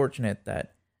so unfortunate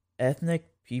that ethnic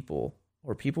people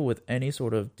or people with any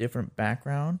sort of different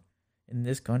background in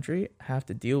this country have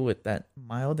to deal with that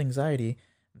mild anxiety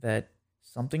that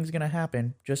something's gonna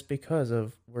happen just because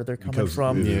of where they're coming Because-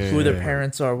 from, yeah, who their yeah.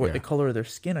 parents are, what Yeah. the color of their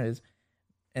skin is,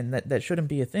 and that shouldn't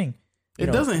be a thing. You It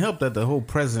know? doesn't help that the whole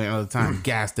president at the time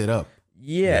gassed it up.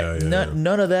 Yeah, Yeah.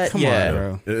 none of that. Come yeah, on,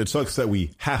 bro. It sucks that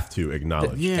we have to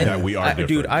acknowledge Yeah. that we are different.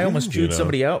 dude, I almost You chewed know?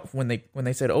 somebody out when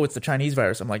they said, "Oh, it's the Chinese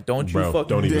virus." I'm like, "Don't you Bro, fucking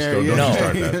don't even Yeah, don't yeah. even No.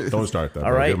 start that. Don't start that. all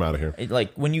bro. right?" Get them out of here.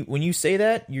 Like when you say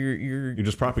that, you're You're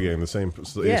just propagating the same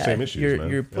issues, you're man.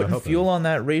 you're Yeah, putting help fuel them. on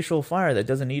that racial fire that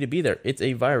doesn't need to be there. It's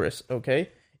a virus, okay?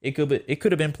 It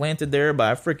could have been planted there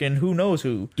by freaking who knows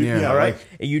who. Dude, yeah, all right, like-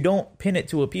 and you don't pin it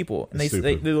to a people, and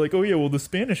Stupid. they're like, "Oh yeah, well the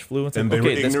Spanish flu." It's like, And they were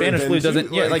okay, the ignorant Spanish then flu too,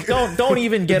 doesn't. Yeah, like- like don't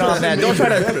even get on that.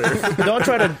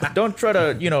 Don't try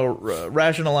to you know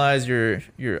rationalize your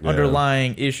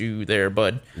underlying issue there,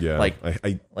 bud. Yeah, like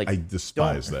I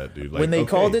despise that, dude. Like, when they okay.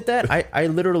 called it that, I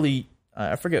literally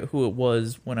I forget who it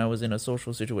was when I was in a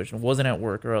social situation. It wasn't at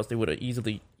work, or else they would have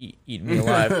easily eaten me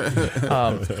alive.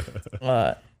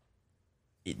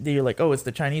 They're like, "Oh, it's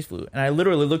the Chinese flu," and I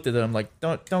literally looked at them like,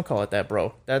 "Don't call it that,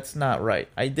 bro. That's not right."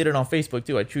 I did it on Facebook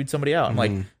too. I chewed somebody out. I'm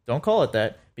like, "Don't call it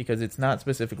that because it's not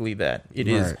specifically that. It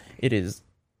is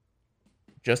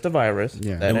just a virus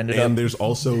Yeah. that ended and up." there's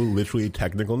also literally a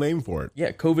technical name for it.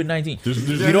 Yeah, COVID-19. There's-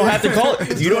 You don't have to call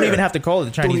it. You don't even have to call it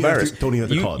the Chinese even have to- virus. don't even have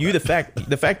to you, call it you that.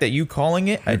 the fact that you calling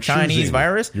it a Chinese choosing.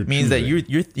 virus You're means that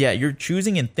choosing. you're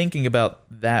choosing and thinking about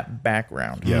that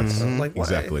background. Yes, Like why-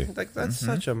 exactly. Like that's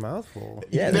such a mouthful.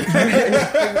 Yeah.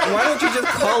 Why don't you just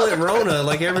call it Rona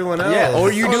like everyone else? Yeah,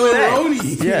 or you Or do the that.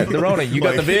 Roni. Yeah, the Rona. You got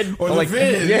Like- the vid? or the like,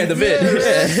 vid. Yeah, the vid. There's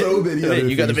Yeah. so many other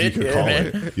You got the things vid? you could Yeah, call man.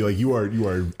 it. You're like you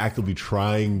are actively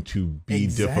trying to be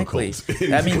Exactly. difficult.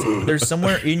 That means there's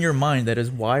somewhere in your mind that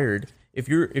is wired. If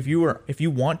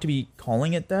you want to be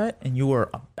calling it that and you are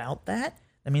about that,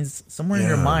 that means somewhere in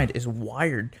your Yeah. mind is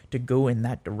wired to go in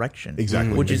that direction.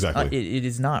 Exactly, Which is exactly. it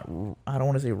is not. I don't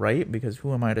want to say right because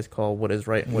who am I to call what is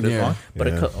right and what is Yeah. wrong? But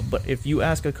Yeah. but if you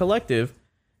ask a collective,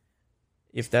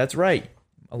 if that's right,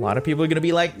 a lot of people are going to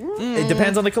be like, it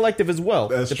depends on the collective as well.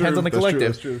 That's Depends true, on the that's true, collective.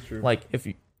 that's true, that's true. Like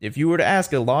if you were to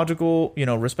ask a logical,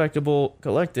 respectable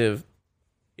collective,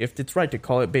 if it's right to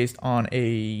call it based on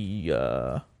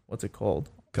a what's it called?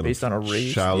 Kind Based of on a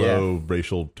race, shallow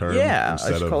racial term. Yeah, I instead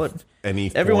just of call it- any.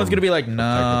 Everyone's form gonna be like, of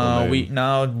no,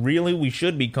 technical name. really, we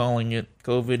should be calling it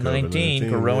COVID-19, COVID-19,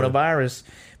 coronavirus,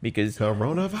 because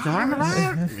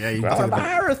Coronavirus. Yeah, you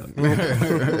coronavirus.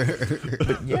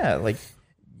 But yeah, like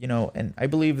and I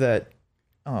believe that,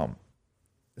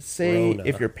 say Rona.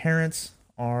 if your parents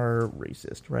are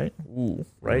racist, right? Ooh,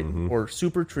 right, or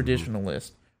super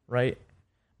traditionalist, right?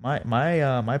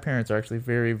 My parents are actually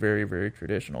very, very, very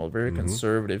traditional, very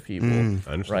conservative people,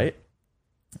 I understand. right?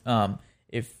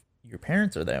 If your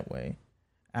parents are that way,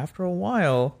 after a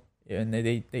while, and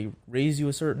they raise you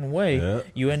a certain way, Yeah.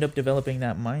 you end up developing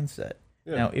that mindset.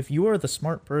 Yeah. Now, if you are the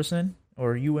smart person,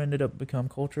 or you ended up become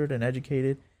cultured and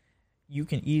educated, you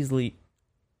can easily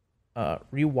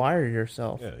rewire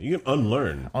yourself, Yeah, you can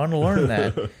unlearn. unlearn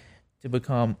that. to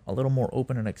become a little more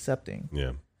open and accepting.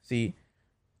 Yeah. See,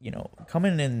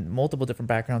 coming in multiple different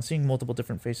backgrounds, seeing multiple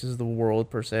different faces of the world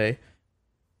per se.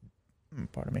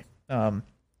 Pardon me.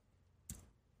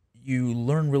 You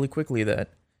learn really quickly that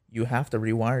you have to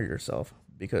rewire yourself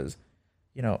because,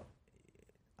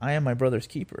 I am my brother's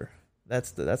keeper.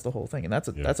 That's the whole thing, and that's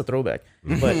a throwback.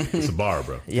 But It's a bar,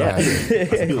 bro. yeah,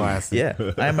 Classic.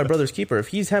 yeah, I am my brother's keeper. If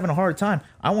he's having a hard time,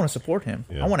 I want to support him.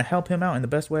 Yeah. I want to help him out in the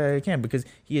best way I can because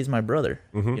he is my brother.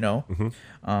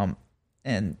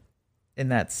 And in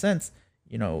that sense,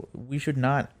 we should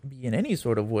not be in any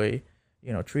sort of way,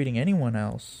 treating anyone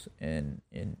else in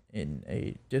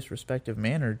a disrespectful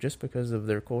manner just because of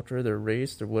their culture, their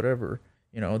race, their whatever,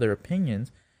 their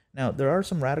opinions. Now, there are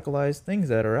some radicalized things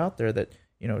that are out there that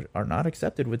are not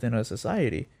accepted within a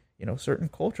society. Certain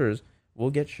cultures will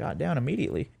get shot down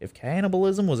immediately. If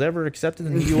cannibalism was ever accepted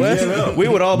in the U.S., we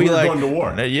would all be like, going to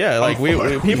war. Yeah, like people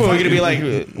are going to be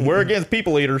like, we're against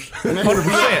people eaters,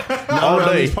 100%, all Not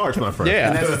around day. these parts, my friend. Yeah,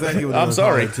 And that's exactly what I'm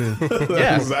sorry. too.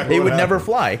 Yeah, exactly they what would never happened.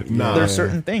 fly. Nah. There's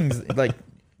certain things like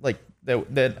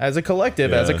that as a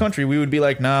collective, as a Yeah. country, we would be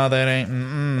like, no, that ain't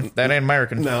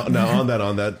American. Now on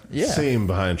that Yeah. same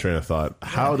behind train of thought,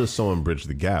 how does someone bridge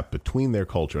the gap between their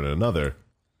culture and another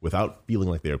without feeling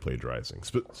like they are plagiarizing?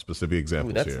 Specific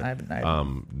examples that's- here. I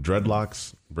haven't-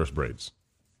 Dreadlocks versus braids.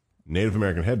 Native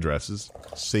American headdresses,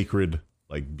 sacred,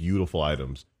 like beautiful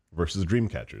items, versus dream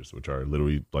catchers, which are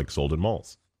literally like sold in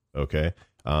malls. Okay,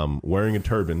 wearing a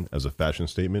turban as a fashion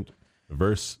statement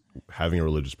versus having a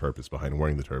religious purpose behind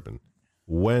wearing the turban.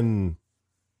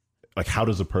 How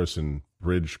does a person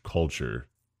bridge culture,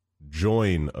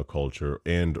 join a culture,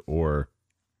 and or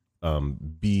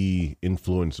be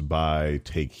influenced by,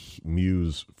 take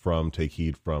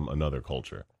heed from another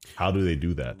culture? How do they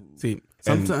do that? See,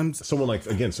 And sometimes someone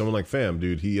like Fam,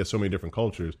 dude, he has so many different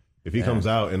cultures. If he comes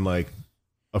out in like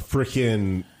a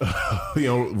freaking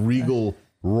regal,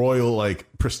 royal, like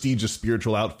prestigious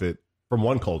spiritual outfit from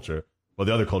one culture, well,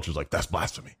 the other culture is like, that's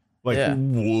blasphemy. Like, Yeah.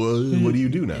 what do you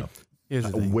do now? here's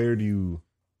the thing.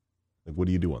 What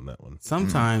do you do on that one?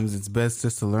 Sometimes it's best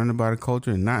just to learn about a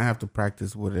culture and not have to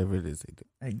practice whatever it is they do.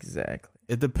 Exactly.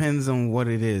 It depends on what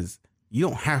it is. You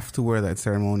don't have to wear that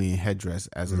ceremony and headdress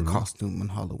as a costume on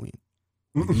Halloween.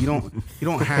 You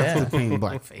don't have to paint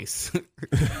blackface.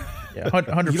 Yeah,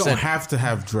 100%. You don't have to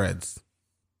have dreads.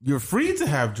 You're free to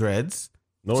have dreads.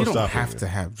 No But you one's don't stopping have you. to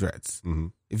have dreads. Mm-hmm.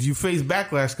 If you face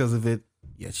backlash because of it,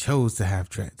 you chose to have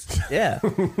dreads. Yeah.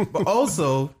 But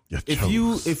also,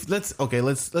 You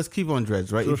let's keep on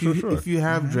dreads, right? Sure. If you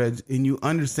have dreads and you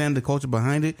understand the culture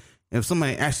behind it, and if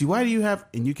somebody asks you why do you have,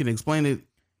 and you can explain it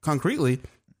concretely,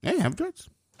 hey, have dreads.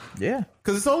 Yeah.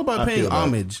 Because it's all about paying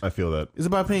homage. I feel that. It's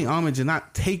about paying homage and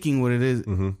not taking what it is.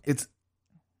 Mm-hmm. It's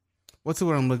what's the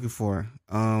word I'm looking for?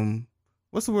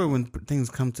 What's the word when things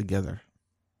come together?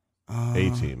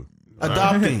 A-team.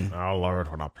 Adopting. I'll learn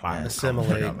when I plan.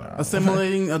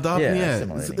 Assimilating, adopting, Yeah, yeah.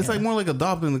 assimilating, It's like more like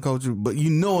adopting the culture, but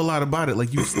you know a lot about it.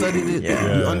 Like you've studied it,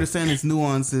 Yeah. you understand its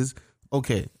nuances.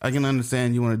 Okay, I can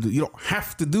understand you want to do. You don't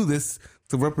have to do this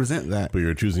to represent that, But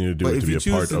you're choosing to do but it if to be you a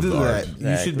choose part to of do the that, art.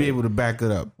 you should be able to back it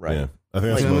up. Right. Yeah, I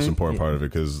think that's Like- the most important part of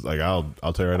it because, like, I'll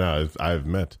tell you right now, I've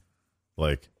met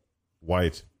like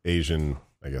white, Asian,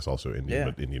 I guess also Indian, Yeah.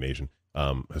 but Indian Asian,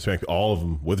 Hispanic, all of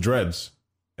them with dreads,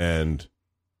 and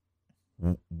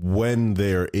when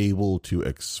they're able to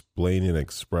explain and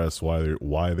express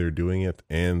why they're doing it,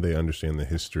 and they understand the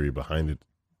history behind it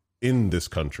in this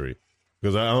country.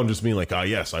 Because I don't just mean like,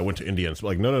 yes, I went to India. And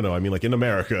like, no. I mean like in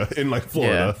America, in like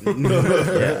Florida.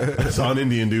 I saw an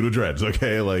Indian dude with dreads,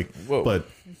 okay? Like, Whoa. but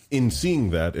in seeing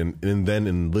that and then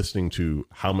in listening to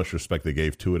how much respect they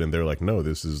gave to it, and they're like, no,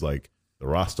 this is like the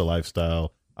Rasta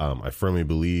lifestyle. I firmly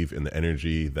believe in the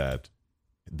energy that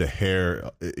the hair,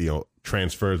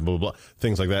 transfers, blah, blah, blah,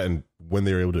 things like that. And when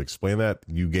they were able to explain that,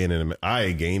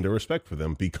 I gained a respect for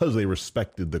them because they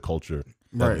respected the culture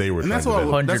that Right. they were And trying that's to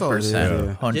what build. That's all it is, 100%.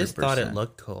 yeah. 100%. Just thought it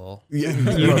looked cool. Yeah.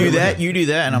 You do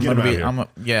that, and I'm Get gonna him be. out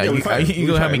here. You we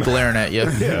gonna have me fine. glaring at you.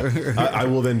 Yeah, I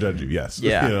will then judge you. Yes,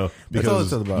 Yeah. That's all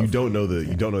because it's about. you don't know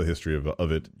the history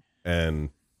of it, and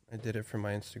I did it for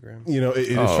my Instagram. it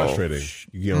is Oh, frustrating.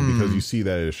 Because you see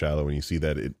that it is shallow, and you see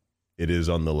that it is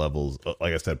on the levels,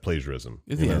 like I said, plagiarism.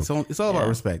 It's all about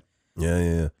respect.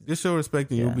 Yeah. Just show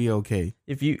respect and you'll be okay.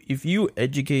 If you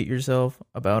educate yourself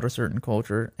about a certain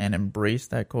culture and embrace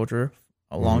that culture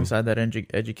alongside that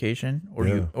education,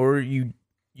 or you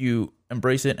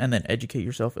embrace it and then educate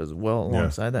yourself as well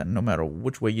alongside that, no matter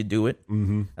which way you do it.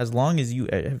 As long as you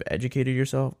have educated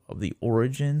yourself of the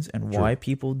origins and why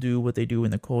people do what they do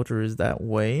and the culture is that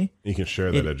way, you can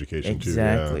share that education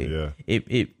exactly. too.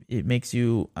 Yeah. It makes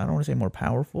you, I don't want to say more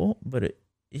powerful, but it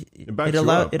backs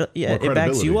allows you up. it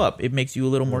backs you up. It makes you a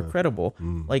little more credible.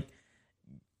 Like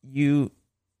you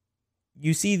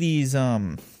see these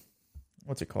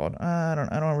what's it called? I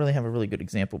don't really have a really good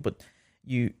example, but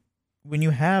when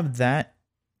you have that,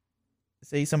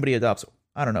 say somebody adopts,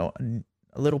 I don't know,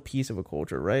 a little piece of a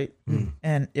culture, right?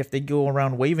 And if they go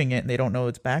around waving it and they don't know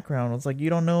its background, it's like, you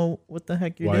don't know what the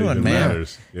heck you're doing, man.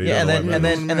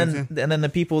 And then the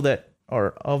people that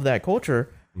are of that culture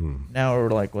now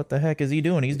are like, what the heck is he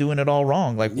doing? He's doing it all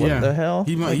wrong. Like, what the hell?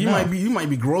 You might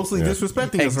be grossly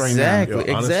disrespecting us right now. Exactly.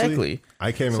 Yo, honestly, Exactly.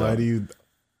 I can't even lie to you.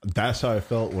 That's how I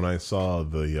felt when I saw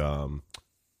the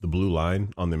blue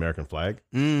line on the American flag,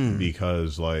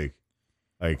 because like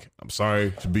I'm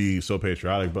sorry to be so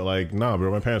patriotic, but like, nah,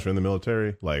 bro, my parents were in the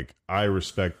military. Like, I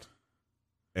respect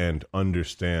and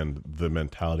understand the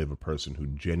mentality of a person who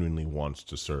genuinely wants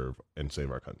to serve and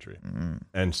save our country.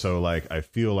 And so like, I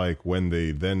feel like when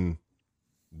they then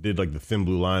did like the thin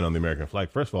blue line on the American flag,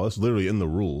 first of all, it's literally in the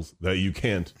rules that you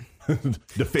can't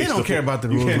deface. They don't care about the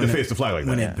rules. You can't deface the flag like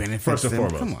when that. it benefits First and them.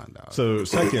 foremost. Come on, dog. So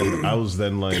second, I was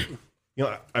then like, you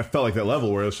know, I felt like that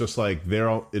level where it's just like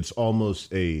it's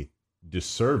almost a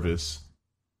disservice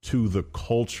to the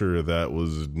culture that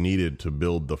was needed to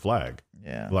build the flag.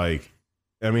 Yeah. Like,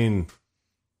 I mean,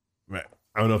 I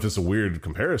don't know if it's a weird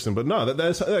comparison, but no,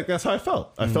 that's how I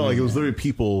felt. I felt like it was literally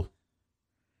people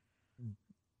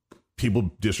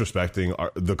disrespecting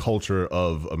the culture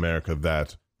of America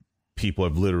that people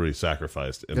have literally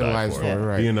sacrificed and died for.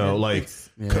 Right. You know, like,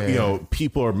 you know,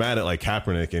 people are mad at like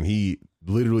Kaepernick, and he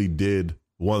literally did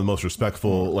one of the most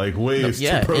respectful like ways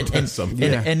to protest something.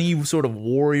 In any sort of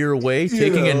warrior way,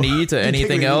 taking a knee to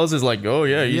anything else is like, oh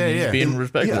yeah, he's being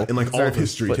respectful. Yeah, and like all of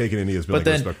history, taking a knee has been like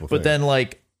a respectful thing. But then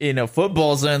like in a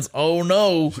football sense, oh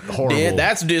no, horrible.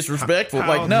 That's disrespectful.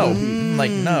 Like no.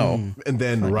 And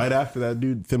then right after that,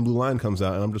 dude, Thin Blue Line comes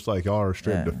out, and I'm just like, y'all are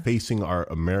straight defacing our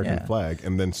American flag,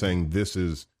 and then saying this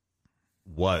is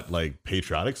what, like,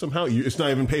 patriotic somehow? It's not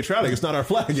even patriotic. It's not our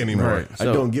flag anymore. Right. I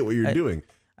don't get what you're doing.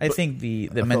 I think the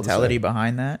mentality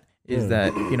behind that is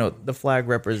that, you know, the flag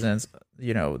represents,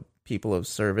 you know, people of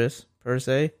service per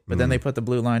se, but then they put the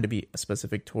blue line to be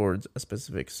specific towards a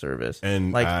specific service.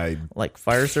 And like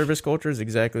fire service culture is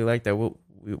exactly like that.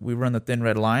 We run the thin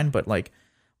red line, but like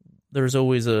there's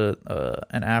always an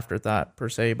afterthought per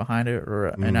se behind it, or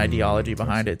an ideology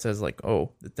behind it. It says like,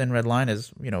 oh, the thin red line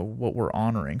is, you know, what we're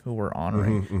honoring, who we're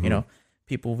honoring, you know,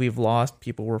 people we've lost,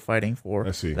 people we're fighting for,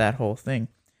 that whole thing.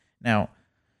 Now,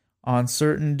 on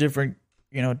certain different,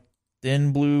 you know,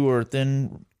 thin blue or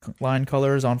thin line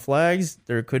colors on flags,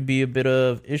 there could be a bit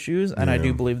of issues, and I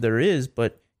do believe there is,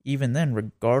 but even then,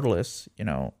 regardless, you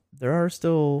know, there are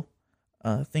still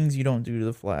things you don't do to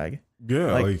the flag.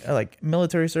 Yeah, like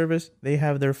military service, they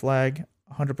have their flag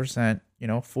 100%, you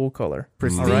know, full color,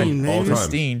 pristine, all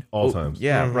pristine, all times.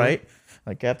 Yeah, right.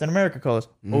 Like Captain America colors,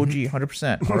 OG,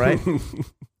 100%. All right,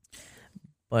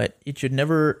 but you should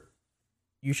never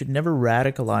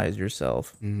radicalize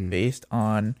yourself based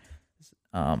on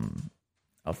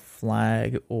a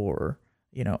flag, or,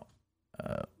 you know,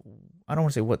 I don't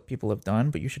want to say what people have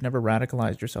done, but you should never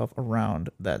radicalize yourself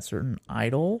around that certain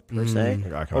idol per se,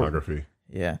 like iconography.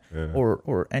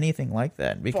 Or anything like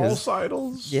that, because false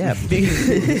idols. Yeah,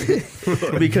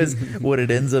 because what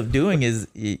it ends up doing is,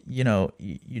 you know,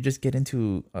 you just get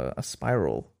into a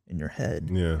spiral in your head,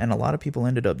 and a lot of people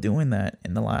ended up doing that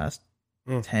in the last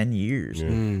 10 years.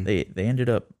 They ended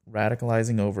up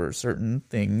radicalizing over certain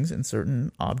things and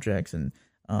certain objects, and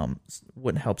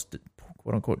what helps to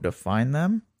quote unquote define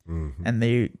them, and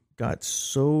they got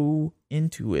so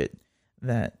into it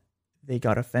that they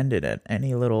got offended at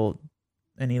any little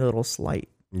slight.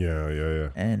 And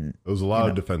there was a lot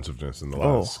of defensive-ness in the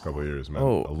last couple of years, man.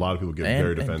 A lot of people get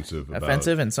very defensive.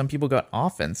 And some people got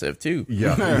offensive too.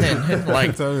 Yeah. and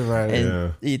like,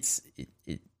 it's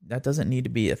that doesn't need to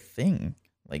be a thing.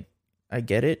 Like, I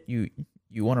get it. You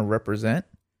want to represent.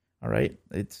 All right.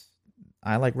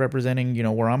 I like representing, you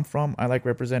know, where I'm from. I like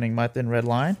representing my thin red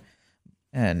line.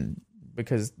 And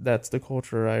because that's the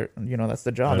culture, that's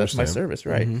the job. That's my service.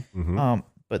 Right.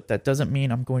 But that doesn't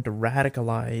mean I'm going to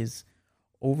radicalize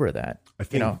over that. I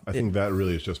think that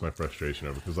really is just my frustration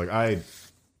over, because like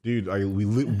we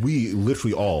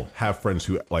literally all have friends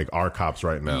who like are cops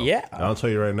right now. Yeah. And I'll tell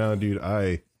you right now, dude,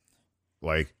 I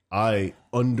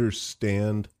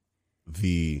understand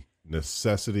the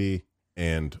necessity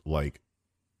and like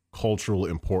cultural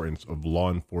importance of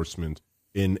law enforcement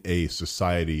in a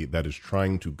society that is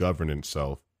trying to govern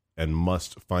itself and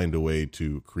must find a way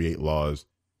to create laws,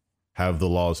 have the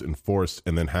laws enforced,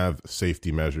 and then have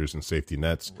safety measures and safety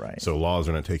nets, Right. so laws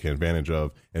are not taken advantage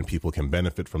of and people can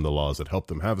benefit from the laws that help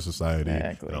them have a society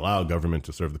Exactly. and allow government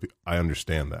to serve the people. I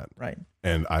understand that. Right.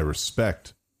 And I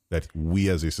respect that we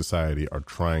as a society are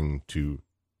trying to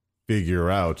figure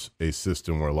out a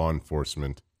system where law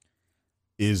enforcement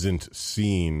isn't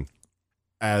seen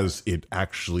as it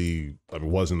actually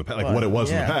was in the past, like what it was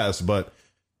in the past, but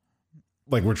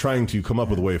like we're trying to come up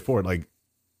with a way forward. Like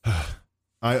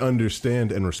I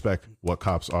understand and respect what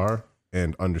cops are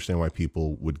and understand why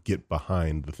people would get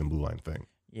behind the thin blue line thing.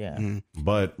 Yeah.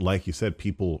 But like you said,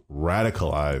 people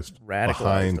radicalized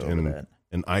behind over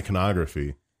an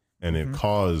iconography, and it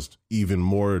caused even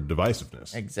more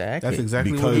divisiveness. Exactly. That's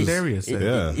exactly what Because- Darius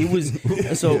said. It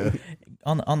was so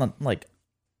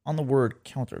on the word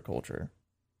counterculture,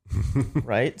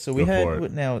 right? So we Go for had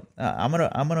it. now I'm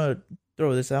gonna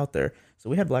throw this out there. So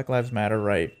we had Black Lives Matter,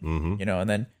 right? Mm-hmm. You know, and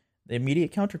then the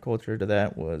immediate counterculture to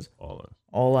that was All of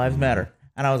All Lives Matter,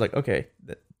 and I was like, okay,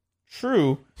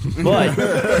 true, but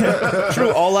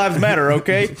true, all lives matter,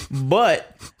 okay,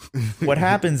 but what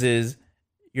happens is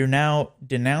you're now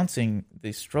denouncing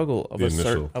the struggle of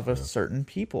The certain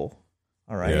people,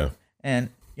 all right, Yeah. and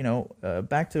you know,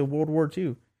 back to World War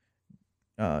II,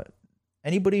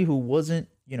 anybody who wasn't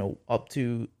up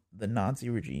to the Nazi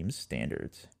regime's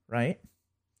standards, right,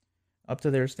 up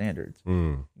to their standards,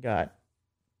 got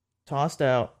tossed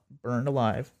out, burned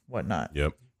alive, whatnot,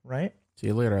 Yep. right? See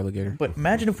you later, alligator. But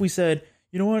imagine if we said,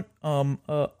 you know what,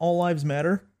 all lives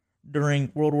matter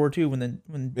during World War II when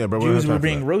Yeah, but we don't Jews have were time for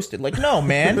being that. roasted. Like, no,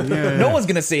 man, no one's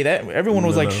gonna say that. Everyone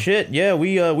was like, No. shit, yeah,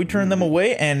 we turned them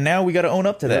away, and now we got to own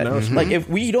up to that. now it's Like, if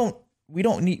we don't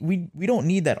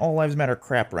need that all lives matter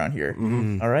crap around here.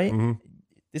 All right?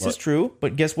 This is true,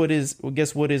 but guess what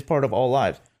is part of all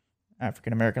lives?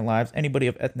 African American lives, anybody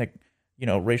of ethnic,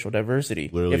 racial diversity.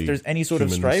 Literally if there's any sort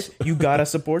of humans. strife, you gotta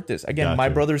support this. Again, my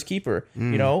Gotcha. brother's keeper.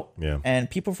 Yeah. And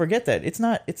people forget that it's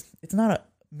not a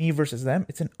me versus them.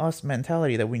 It's an us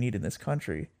mentality that we need in this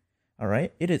country. All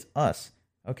right, it is us.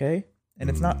 Okay, and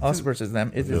it's not us versus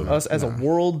them. It is us as a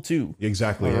world too.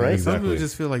 Exactly. All yeah, right. Some Exactly. people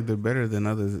just feel like they're better than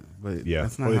others, but Yeah.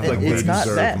 that's not Well, how it's like it we It's works. not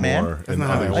deserve that, man. more, That's and not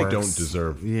how it others works. don't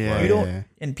deserve. Yeah. like- We don't,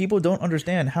 and people don't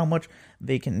understand how much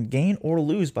they can gain or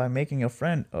lose by making a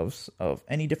friend of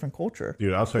any different culture.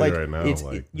 Dude, I'll tell Like, you right now, it's-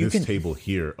 like you this can- table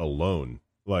here alone,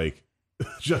 like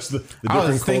just the I was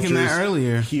different thinking cultures that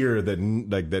earlier. here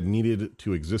that that needed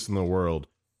to exist in the world,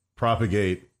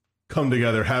 propagate, come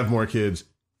together, have more kids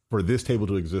for this table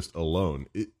to exist alone.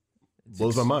 It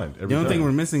blows my mind. Every The only thing time.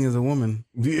 we're missing is a woman.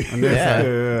 yeah, Yeah.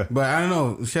 yeah. But I don't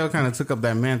know. Shell kind of took up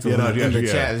that mantle Yeah, no, in the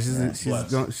yeah.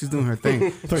 chat. She's doing her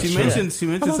thing. She mentioned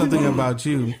something about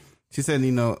you. She said,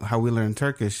 how we learn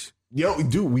Turkish. Yo,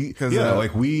 dude,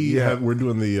 we're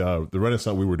doing the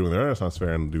Renaissance. We were doing the Renaissance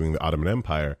fair and doing the Ottoman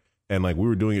Empire, and like we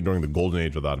were doing it during the golden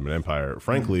age of the Ottoman Empire.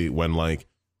 Frankly, when like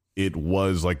it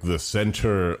was like the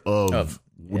center of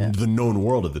the known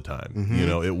world at the time.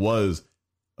 It was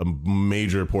a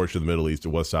major portion of the Middle East. It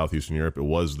was Southeastern Europe. It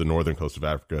was the northern coast of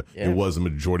Africa. Yeah. It was the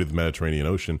majority of the Mediterranean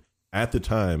Ocean. At the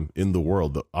time in the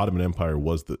world, the Ottoman Empire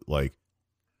was the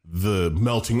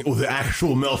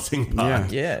actual melting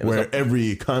pot. Yeah, it was where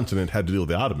every continent had to deal with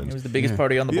the Ottomans. It was the biggest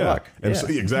party on the block. And Yeah. so,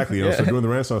 exactly. So doing the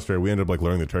Renaissance fair, we ended up like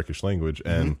learning the Turkish language.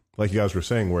 And like you guys were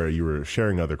saying, where you were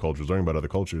sharing other cultures, learning about other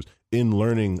cultures, in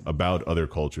learning about other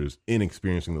cultures, in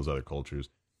experiencing those other cultures,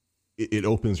 it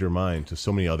opens your mind to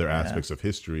so many other aspects of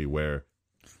history where,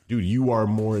 dude, you are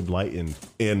more enlightened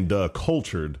and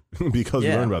cultured because you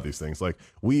learn about these things. Like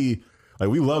we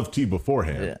love tea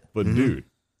beforehand, but dude,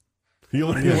 you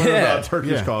learn about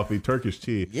Turkish coffee, Turkish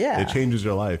tea. Yeah. It changes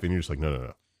your life, and you're just like,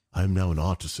 no. I'm now an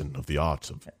artisan of the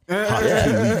arts of hot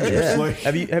tea leaf. Like,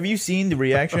 Have you seen the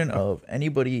reaction of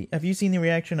anybody? Have you seen the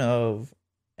reaction of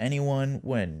anyone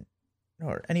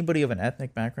or anybody of an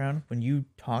ethnic background when you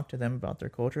talk to them about their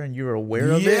culture and you're aware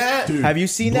of it? dude, Have you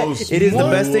seen that? blows- It is the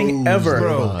best thing blows ever.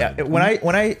 my Yeah,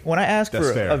 mind. when I ask That's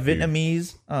for fair, a dude.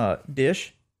 Vietnamese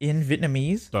just in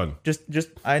Vietnamese, Done. just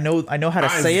I know how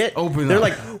to Eyes say it. open They're up.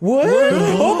 like, what?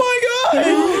 Oh my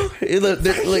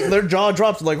god! Like their jaw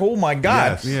drops. Like, oh my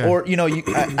god! Yes. Yeah. Or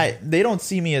they don't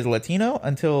see me as Latino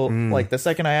until like the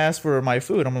second I ask for my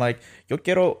food. I'm like, yo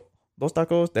quiero dos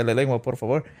tacos de la lengua, por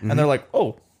favor. And they're like,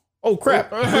 oh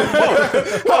crap!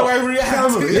 How I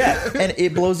react? Yeah, and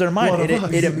it blows their mind.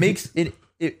 It makes it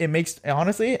it makes,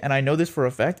 honestly, and I know this for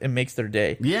a fact, it makes their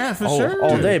day. Yeah, for all, sure.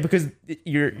 all day, because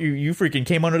you freaking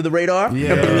came under the radar.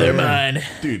 Yeah. And blew their mind.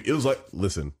 Dude, it was like,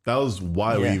 listen, that was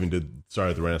why we Yeah. even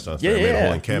started the Renaissance Yeah, Fair, made a yeah.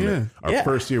 whole encampment. Our Yeah.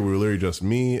 first year, we were literally just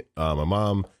me, my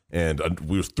mom, and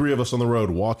we was 3 of us on the road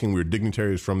walking. We were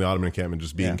dignitaries from the Ottoman encampment,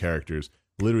 just being characters.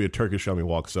 Literally, a Turkish family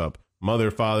walks up,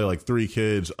 mother, father, like 3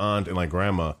 kids, aunt, and like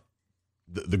grandma.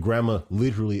 The grandma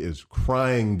literally is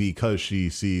crying because she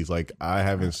sees, like, I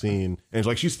haven't seen, and it's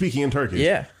like she's speaking in Turkish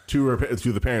to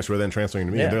the parents who are then translating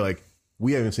to me. Yeah. And they're like,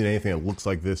 we haven't seen anything that looks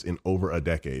like this in over a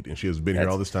decade, and she has been here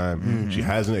all this time. She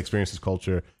hasn't experienced this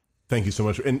culture. Thank you so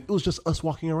much. And it was just us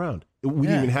walking around. We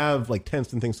didn't even have like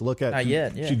tents and things to look at. Not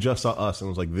yet, yeah. She just saw us and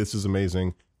was like, this is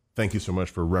amazing. Thank you so much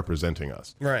for representing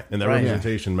us. Right. And that Right.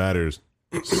 representation matters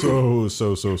so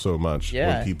much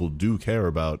Yeah. when people do care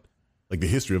about like the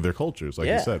history of their cultures. Like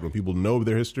you said, when people know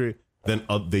their history, then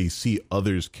they see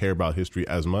others care about history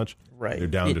as much. Right. They're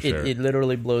down to share. It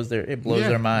literally blows their mind, blows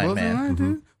their man. mind,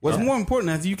 dude. What's more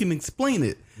important is you can explain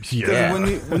it. Yeah.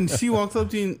 When she walks up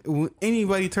to you, when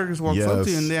anybody Turkish walks up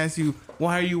to you and they ask you,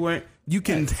 why are you wearing, you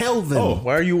can tell them.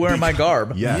 Why are you wearing my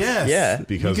garb? Yes. Yeah.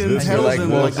 Because you can this tell is them,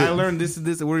 well, like, I learned this and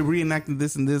this, we're reenacting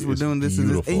this and this, we're doing this and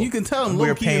this. beautiful. And you can tell them, We're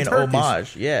low-key paying in Turkish.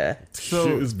 homage. Yeah.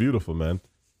 So, it's beautiful, man.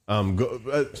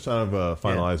 It's kind of a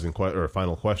finalizing or a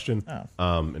final question,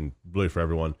 and really for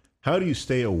everyone. How do you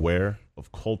stay aware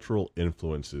of cultural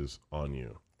influences on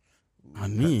you?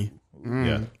 on me,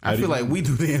 Yeah, I feel like we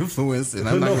do the influence, and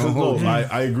I'm not going to hold you.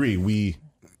 I agree.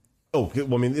 Well, I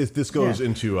mean, this goes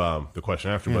into the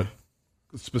question after, but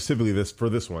specifically for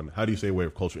this one, how do you stay aware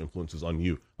of cultural influences on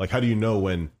you? Like, how do you know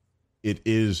when it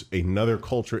is another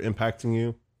culture impacting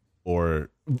you, or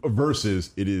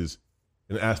versus it is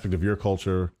an aspect of your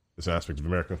culture, it's an aspect of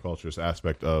American culture, it's an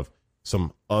aspect of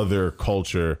some other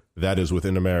culture that is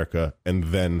within America and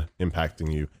then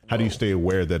impacting you? How do you stay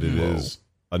aware that it is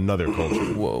another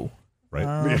culture? Whoa. Right?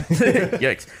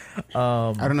 Yikes.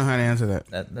 I don't know how to answer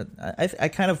that. I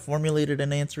kind of formulated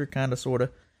an answer, kind of, sort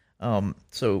of.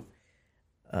 So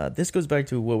this goes back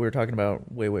to what we were talking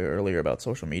about way earlier about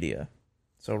social media.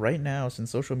 So right now, since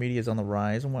social media is on the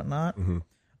rise and whatnot,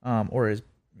 or is,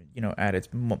 at its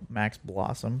max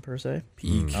blossom per se,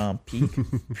 peak,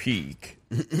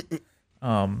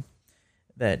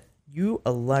 that you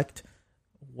elect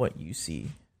what you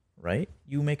see, right?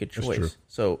 You make a true. choice.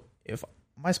 So if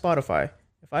my Spotify,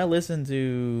 if I listen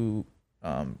to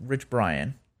Rich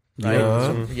Brian,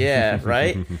 right?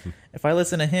 Right? If I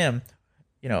listen to him,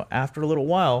 after a little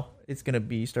while, it's going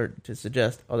to start to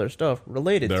suggest other stuff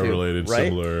related right?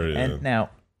 similar. Yeah. And now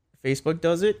Facebook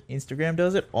does it, Instagram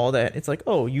does it, all that. It's like,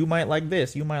 oh, you might like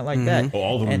this, you might like that.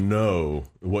 All of them know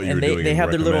what you're and doing. they have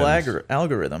their little recommends.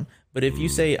 algorithm. But if you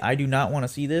say, I do not want to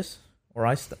see this, or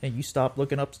and you stop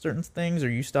looking up certain things, or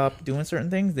you stop doing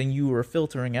certain things, then you are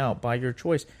filtering out by your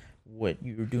choice what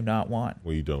you do not want.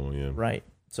 Well, you don't, yeah. Right.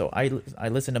 So I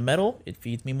listen to metal, it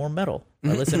feeds me more metal. I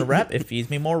listen to rap, it feeds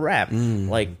me more rap.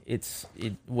 Like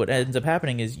what ends up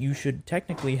happening is you should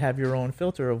technically have your own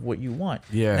filter of what you want.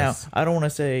 Yes. Now, I don't want to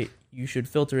say you should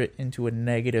filter it into a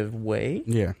negative way.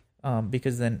 Yeah.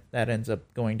 Because then that ends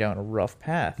up going down a rough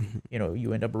path.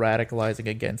 You end up radicalizing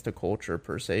against a culture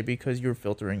per se because you're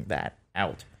filtering that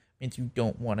out. Means you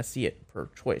don't want to see it per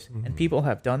choice. And people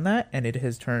have done that, and it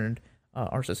has turned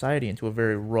our society into a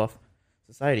very rough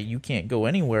society. You can't go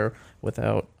anywhere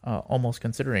without almost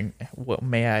considering, well,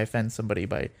 may I offend somebody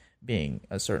by being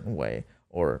a certain way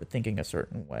or thinking a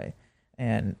certain way?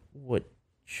 And what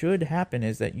should happen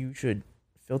is that you should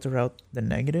filter out the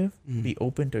negative, be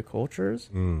open to cultures,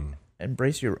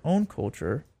 embrace your own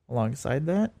culture alongside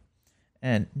that,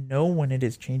 and know when it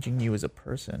is changing you as a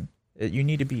person. You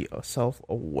need to be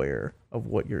self-aware of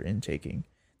what you're intaking.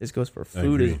 This goes for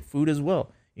food as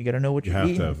well. You got to know what you're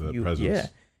eating. You have to have that presence. Yeah,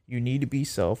 you need to be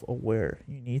self-aware.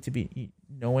 You need to be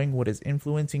knowing what is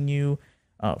influencing you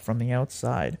from the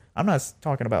outside. I'm not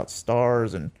talking about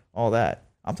stars and all that.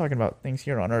 I'm talking about things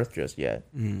here on Earth just yet.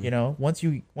 Once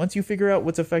you figure out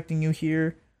what's affecting you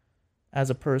here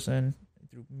as a person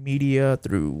through media,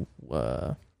 through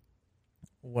what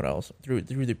else? Through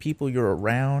the people you're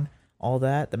around, all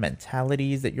that, the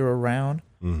mentalities that you're around.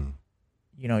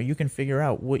 You can figure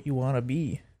out what you want to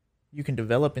be. You can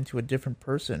develop into a different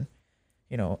person.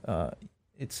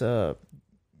 It's I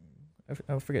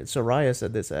forget. Soraya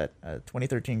said this at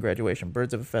 2013 graduation.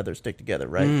 Birds of a feather stick together,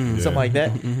 right? Something like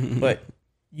that. But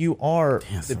you are.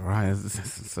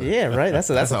 Yeah, right. That's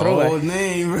a throwback. Old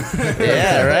name.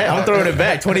 Yeah, right. I'm throwing it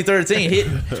back. 2013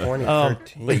 hitting.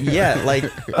 2013. But yeah, like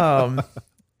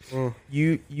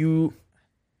you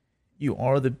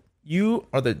are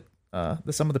the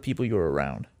sum of the people you're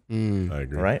around. I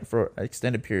agree. right? For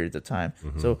extended periods of time.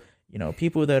 So,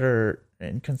 people that are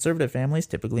in conservative families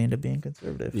typically end up being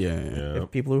conservative. Yeah.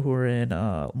 If people who are in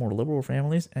more liberal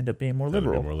families end up being more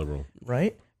liberal,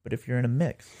 right? But if you're in a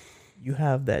mix, you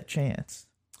have that chance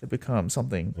to become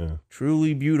something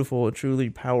truly beautiful, truly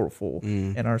powerful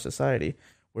in our society,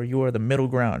 where you are the middle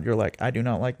ground. You're like, I do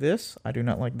not like this. I do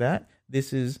not like that.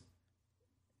 This is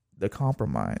the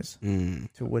compromise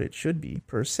to what it should be,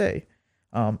 per se.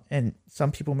 And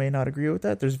some people may not agree with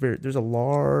that. There's a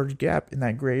large gap in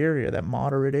that gray area, that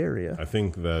moderate area. I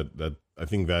think that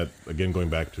again, going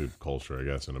back to culture, I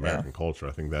guess, in American culture,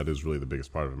 I think that is really the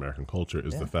biggest part of American culture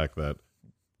is the fact that,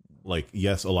 like,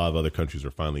 yes, a lot of other countries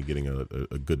are finally getting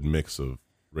a good mix of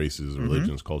races,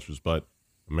 religions, cultures, but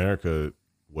America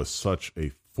was such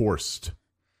a forced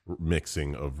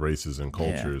mixing of races and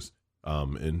cultures.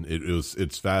 And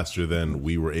it's faster than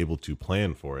we were able to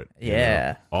plan for it.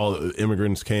 Yeah. All the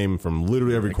immigrants came from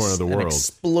literally every corner of the world.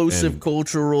 Explosive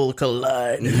cultural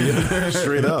collide.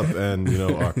 Straight up. And,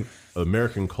 our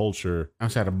American culture.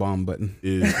 Outside a bomb button.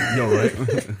 Is,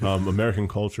 right? American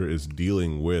culture is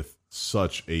dealing with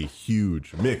such a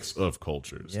huge mix of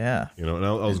cultures. Yeah. And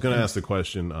I was going to ask the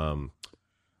question,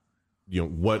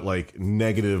 what like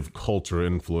negative culture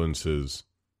influences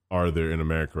are there in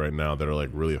America right now that are like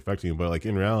really affecting you? But like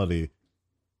in reality,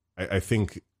 I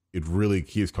think it really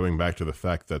keeps coming back to the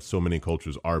fact that so many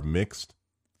cultures are mixed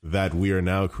that we are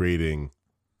now creating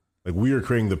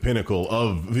the pinnacle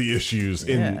of the issues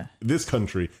in this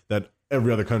country that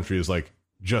every other country is like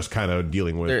just kind of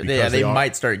dealing with. They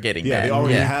might start getting that. They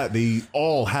already they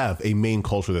all have a main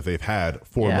culture that they've had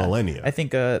for millennia. I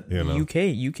think UK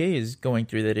is going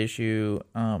through that issue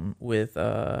with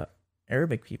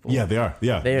Arabic people. Yeah, they are.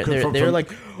 Yeah, they're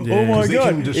like, oh my they god,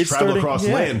 can just travel across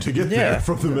land to get there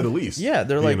from the Middle East. Yeah,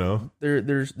 they're like,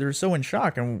 they're so in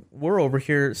shock, and we're over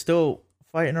here still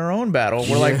fighting our own battle.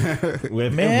 We're like, we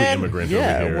have man, every immigrant over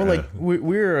here. we're like,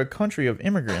 we're a country of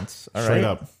immigrants. All Straight right,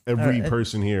 up, every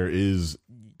person here is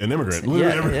an immigrant.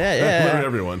 Literally literally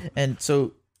everyone. And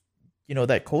so,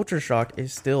 that culture shock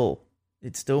is still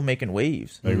making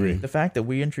waves. I agree. The fact that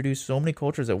we introduced so many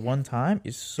cultures at one time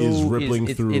is rippling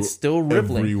through. It's still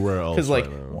rippling everywhere else.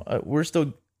 Because we're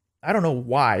still, I don't know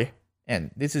why,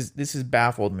 and this has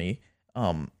baffled me.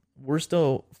 We're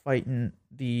still fighting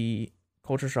the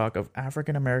culture shock of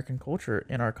African American culture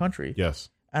in our country. Yes.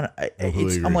 And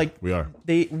I'm like, we are.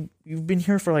 You've been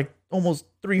here for like almost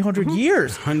 300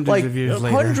 years, hundreds of years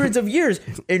later. hundreds of years,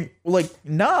 and like,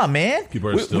 nah, man,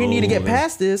 we need to get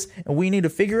past this, and we need to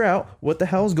figure out what the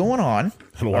hell's going on.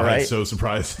 And why I'm so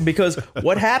surprised? Because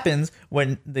what happens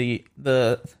when the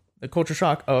culture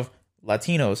shock of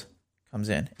Latinos comes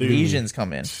in, Asians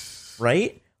come in,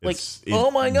 right? Like,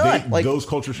 oh my god! Those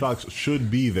culture shocks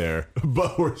should be there,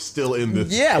 but we're still in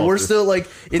this. Yeah, culture. we're still like,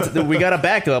 we got to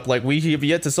back up. Like, we have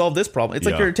yet to solve this problem. It's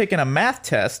like you're taking a math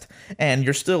test and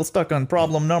you're still stuck on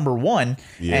problem number 1,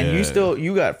 and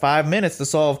you got 5 minutes to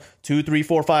solve 2, 3,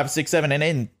 4, 5, 6, 7, and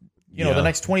then the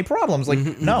next 20 problems. Like,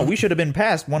 no, we should have been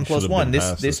past 1 plus 1.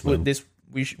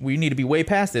 We need to be way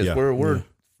past this. Yeah. We're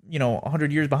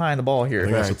 100 years behind the ball here. I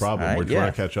think that's the problem. Right, We're trying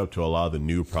to catch up to a lot of the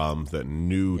new problems that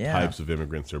new types of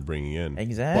immigrants are bringing in.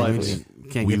 Exactly. But we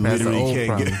can't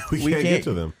get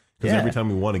to them because every time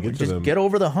we want to get to them, get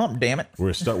over the hump. Damn it.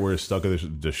 We're stuck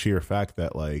at the sheer fact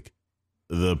that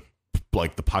the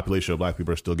population of black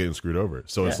people are still getting screwed over.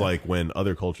 So it's like when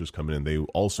other cultures come in, they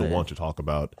also want to talk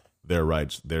about their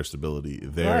rights, their stability,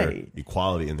 their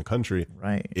equality in the country.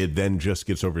 Right. It then just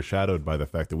gets overshadowed by the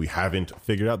fact that we haven't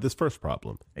figured out this first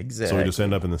problem. Exactly. So we just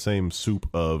end up in the same soup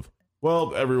of,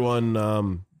 well,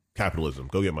 everyone, capitalism,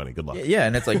 go get money, good luck. Yeah,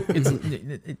 and it's like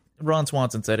Ron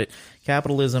Swanson said it.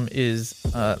 Capitalism is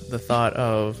the thought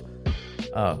of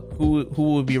who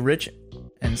will be rich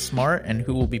and smart and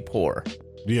who will be poor.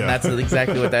 Yeah, and that's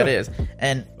exactly what that is.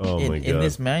 And in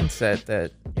this mindset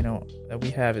that that we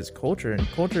have is culture, and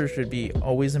culture should be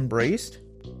always embraced.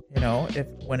 If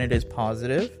when it is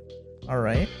positive, all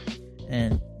right,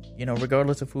 and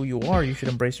regardless of who you are, you should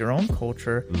embrace your own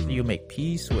culture. So you make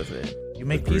peace with it. You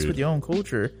make peace with your own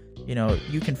culture.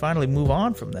 You can finally move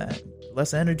on from that.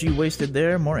 Less energy wasted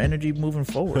there, more energy moving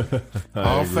forward.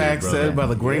 All facts said by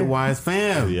the great wise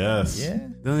fam. Yes. Yeah.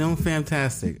 The young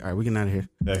fantastic. All right, we get out of here.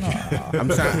 I'm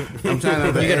trying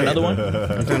not to You got another one?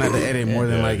 I'm trying not to edit more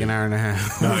than like an hour and a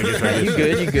half. No, I guess right.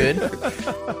 You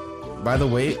good. By the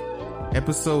way,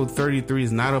 episode 33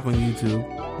 is not up on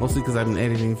YouTube, mostly because I've been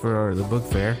editing for the book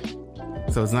fair.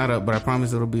 So it's not up, but I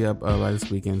promise it'll be up by this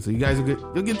weekend. So you guys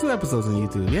you'll get 2 episodes on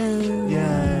YouTube.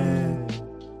 Yay!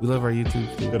 We love our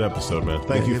YouTube too. Good episode, man.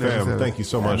 Thank you, good fam. episode. Thank you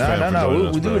so much, No, fam. no, for no. joining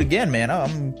us, We'll do bro. it again, man.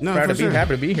 I'm No, proud for to be sure.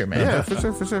 happy to be here, man. Yeah, for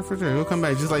sure. We'll come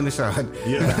back just like Nishad.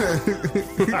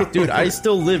 Yeah. Dude, I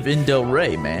still live in Del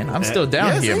Rey, man. I'm still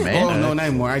down here, man. Oh no, not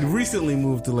anymore. I recently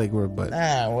moved to Lake Worth, but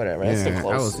Whatever. That's still I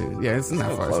close. will see. Yeah, it's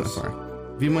not far. close. It's not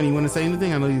far. V-Money, you want to say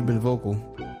anything? I know you've been vocal.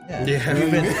 Yeah.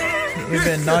 You've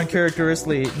been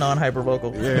non-characteristically non-hyper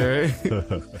vocal. Yeah.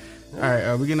 Right? All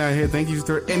right, we're getting out of here. Thank you,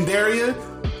 and Daria.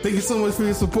 Thank you so much for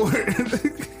your support.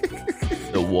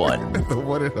 The one. The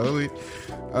one and only.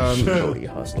 Cody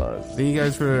Hustlers. Thank you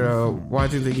guys for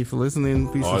watching. Thank you for listening.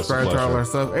 Please Oh, it's a subscribe to all pleasure. our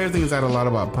stuff. Everything is at a lot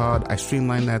about pod. I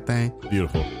streamlined that thing.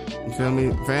 Beautiful. You feel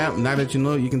me, fam? Now that you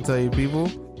know it, you can tell your people.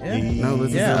 Yeah. No,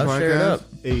 listen Yeah, to the I'll share it podcast. up.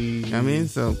 You know what I mean,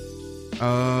 so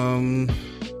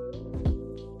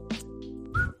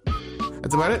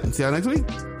that's about it. See y'all next week.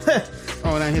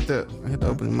 Oh, and I hit the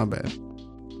opening. My bad.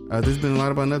 This has been a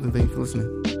lot about nothing. Thank you for listening.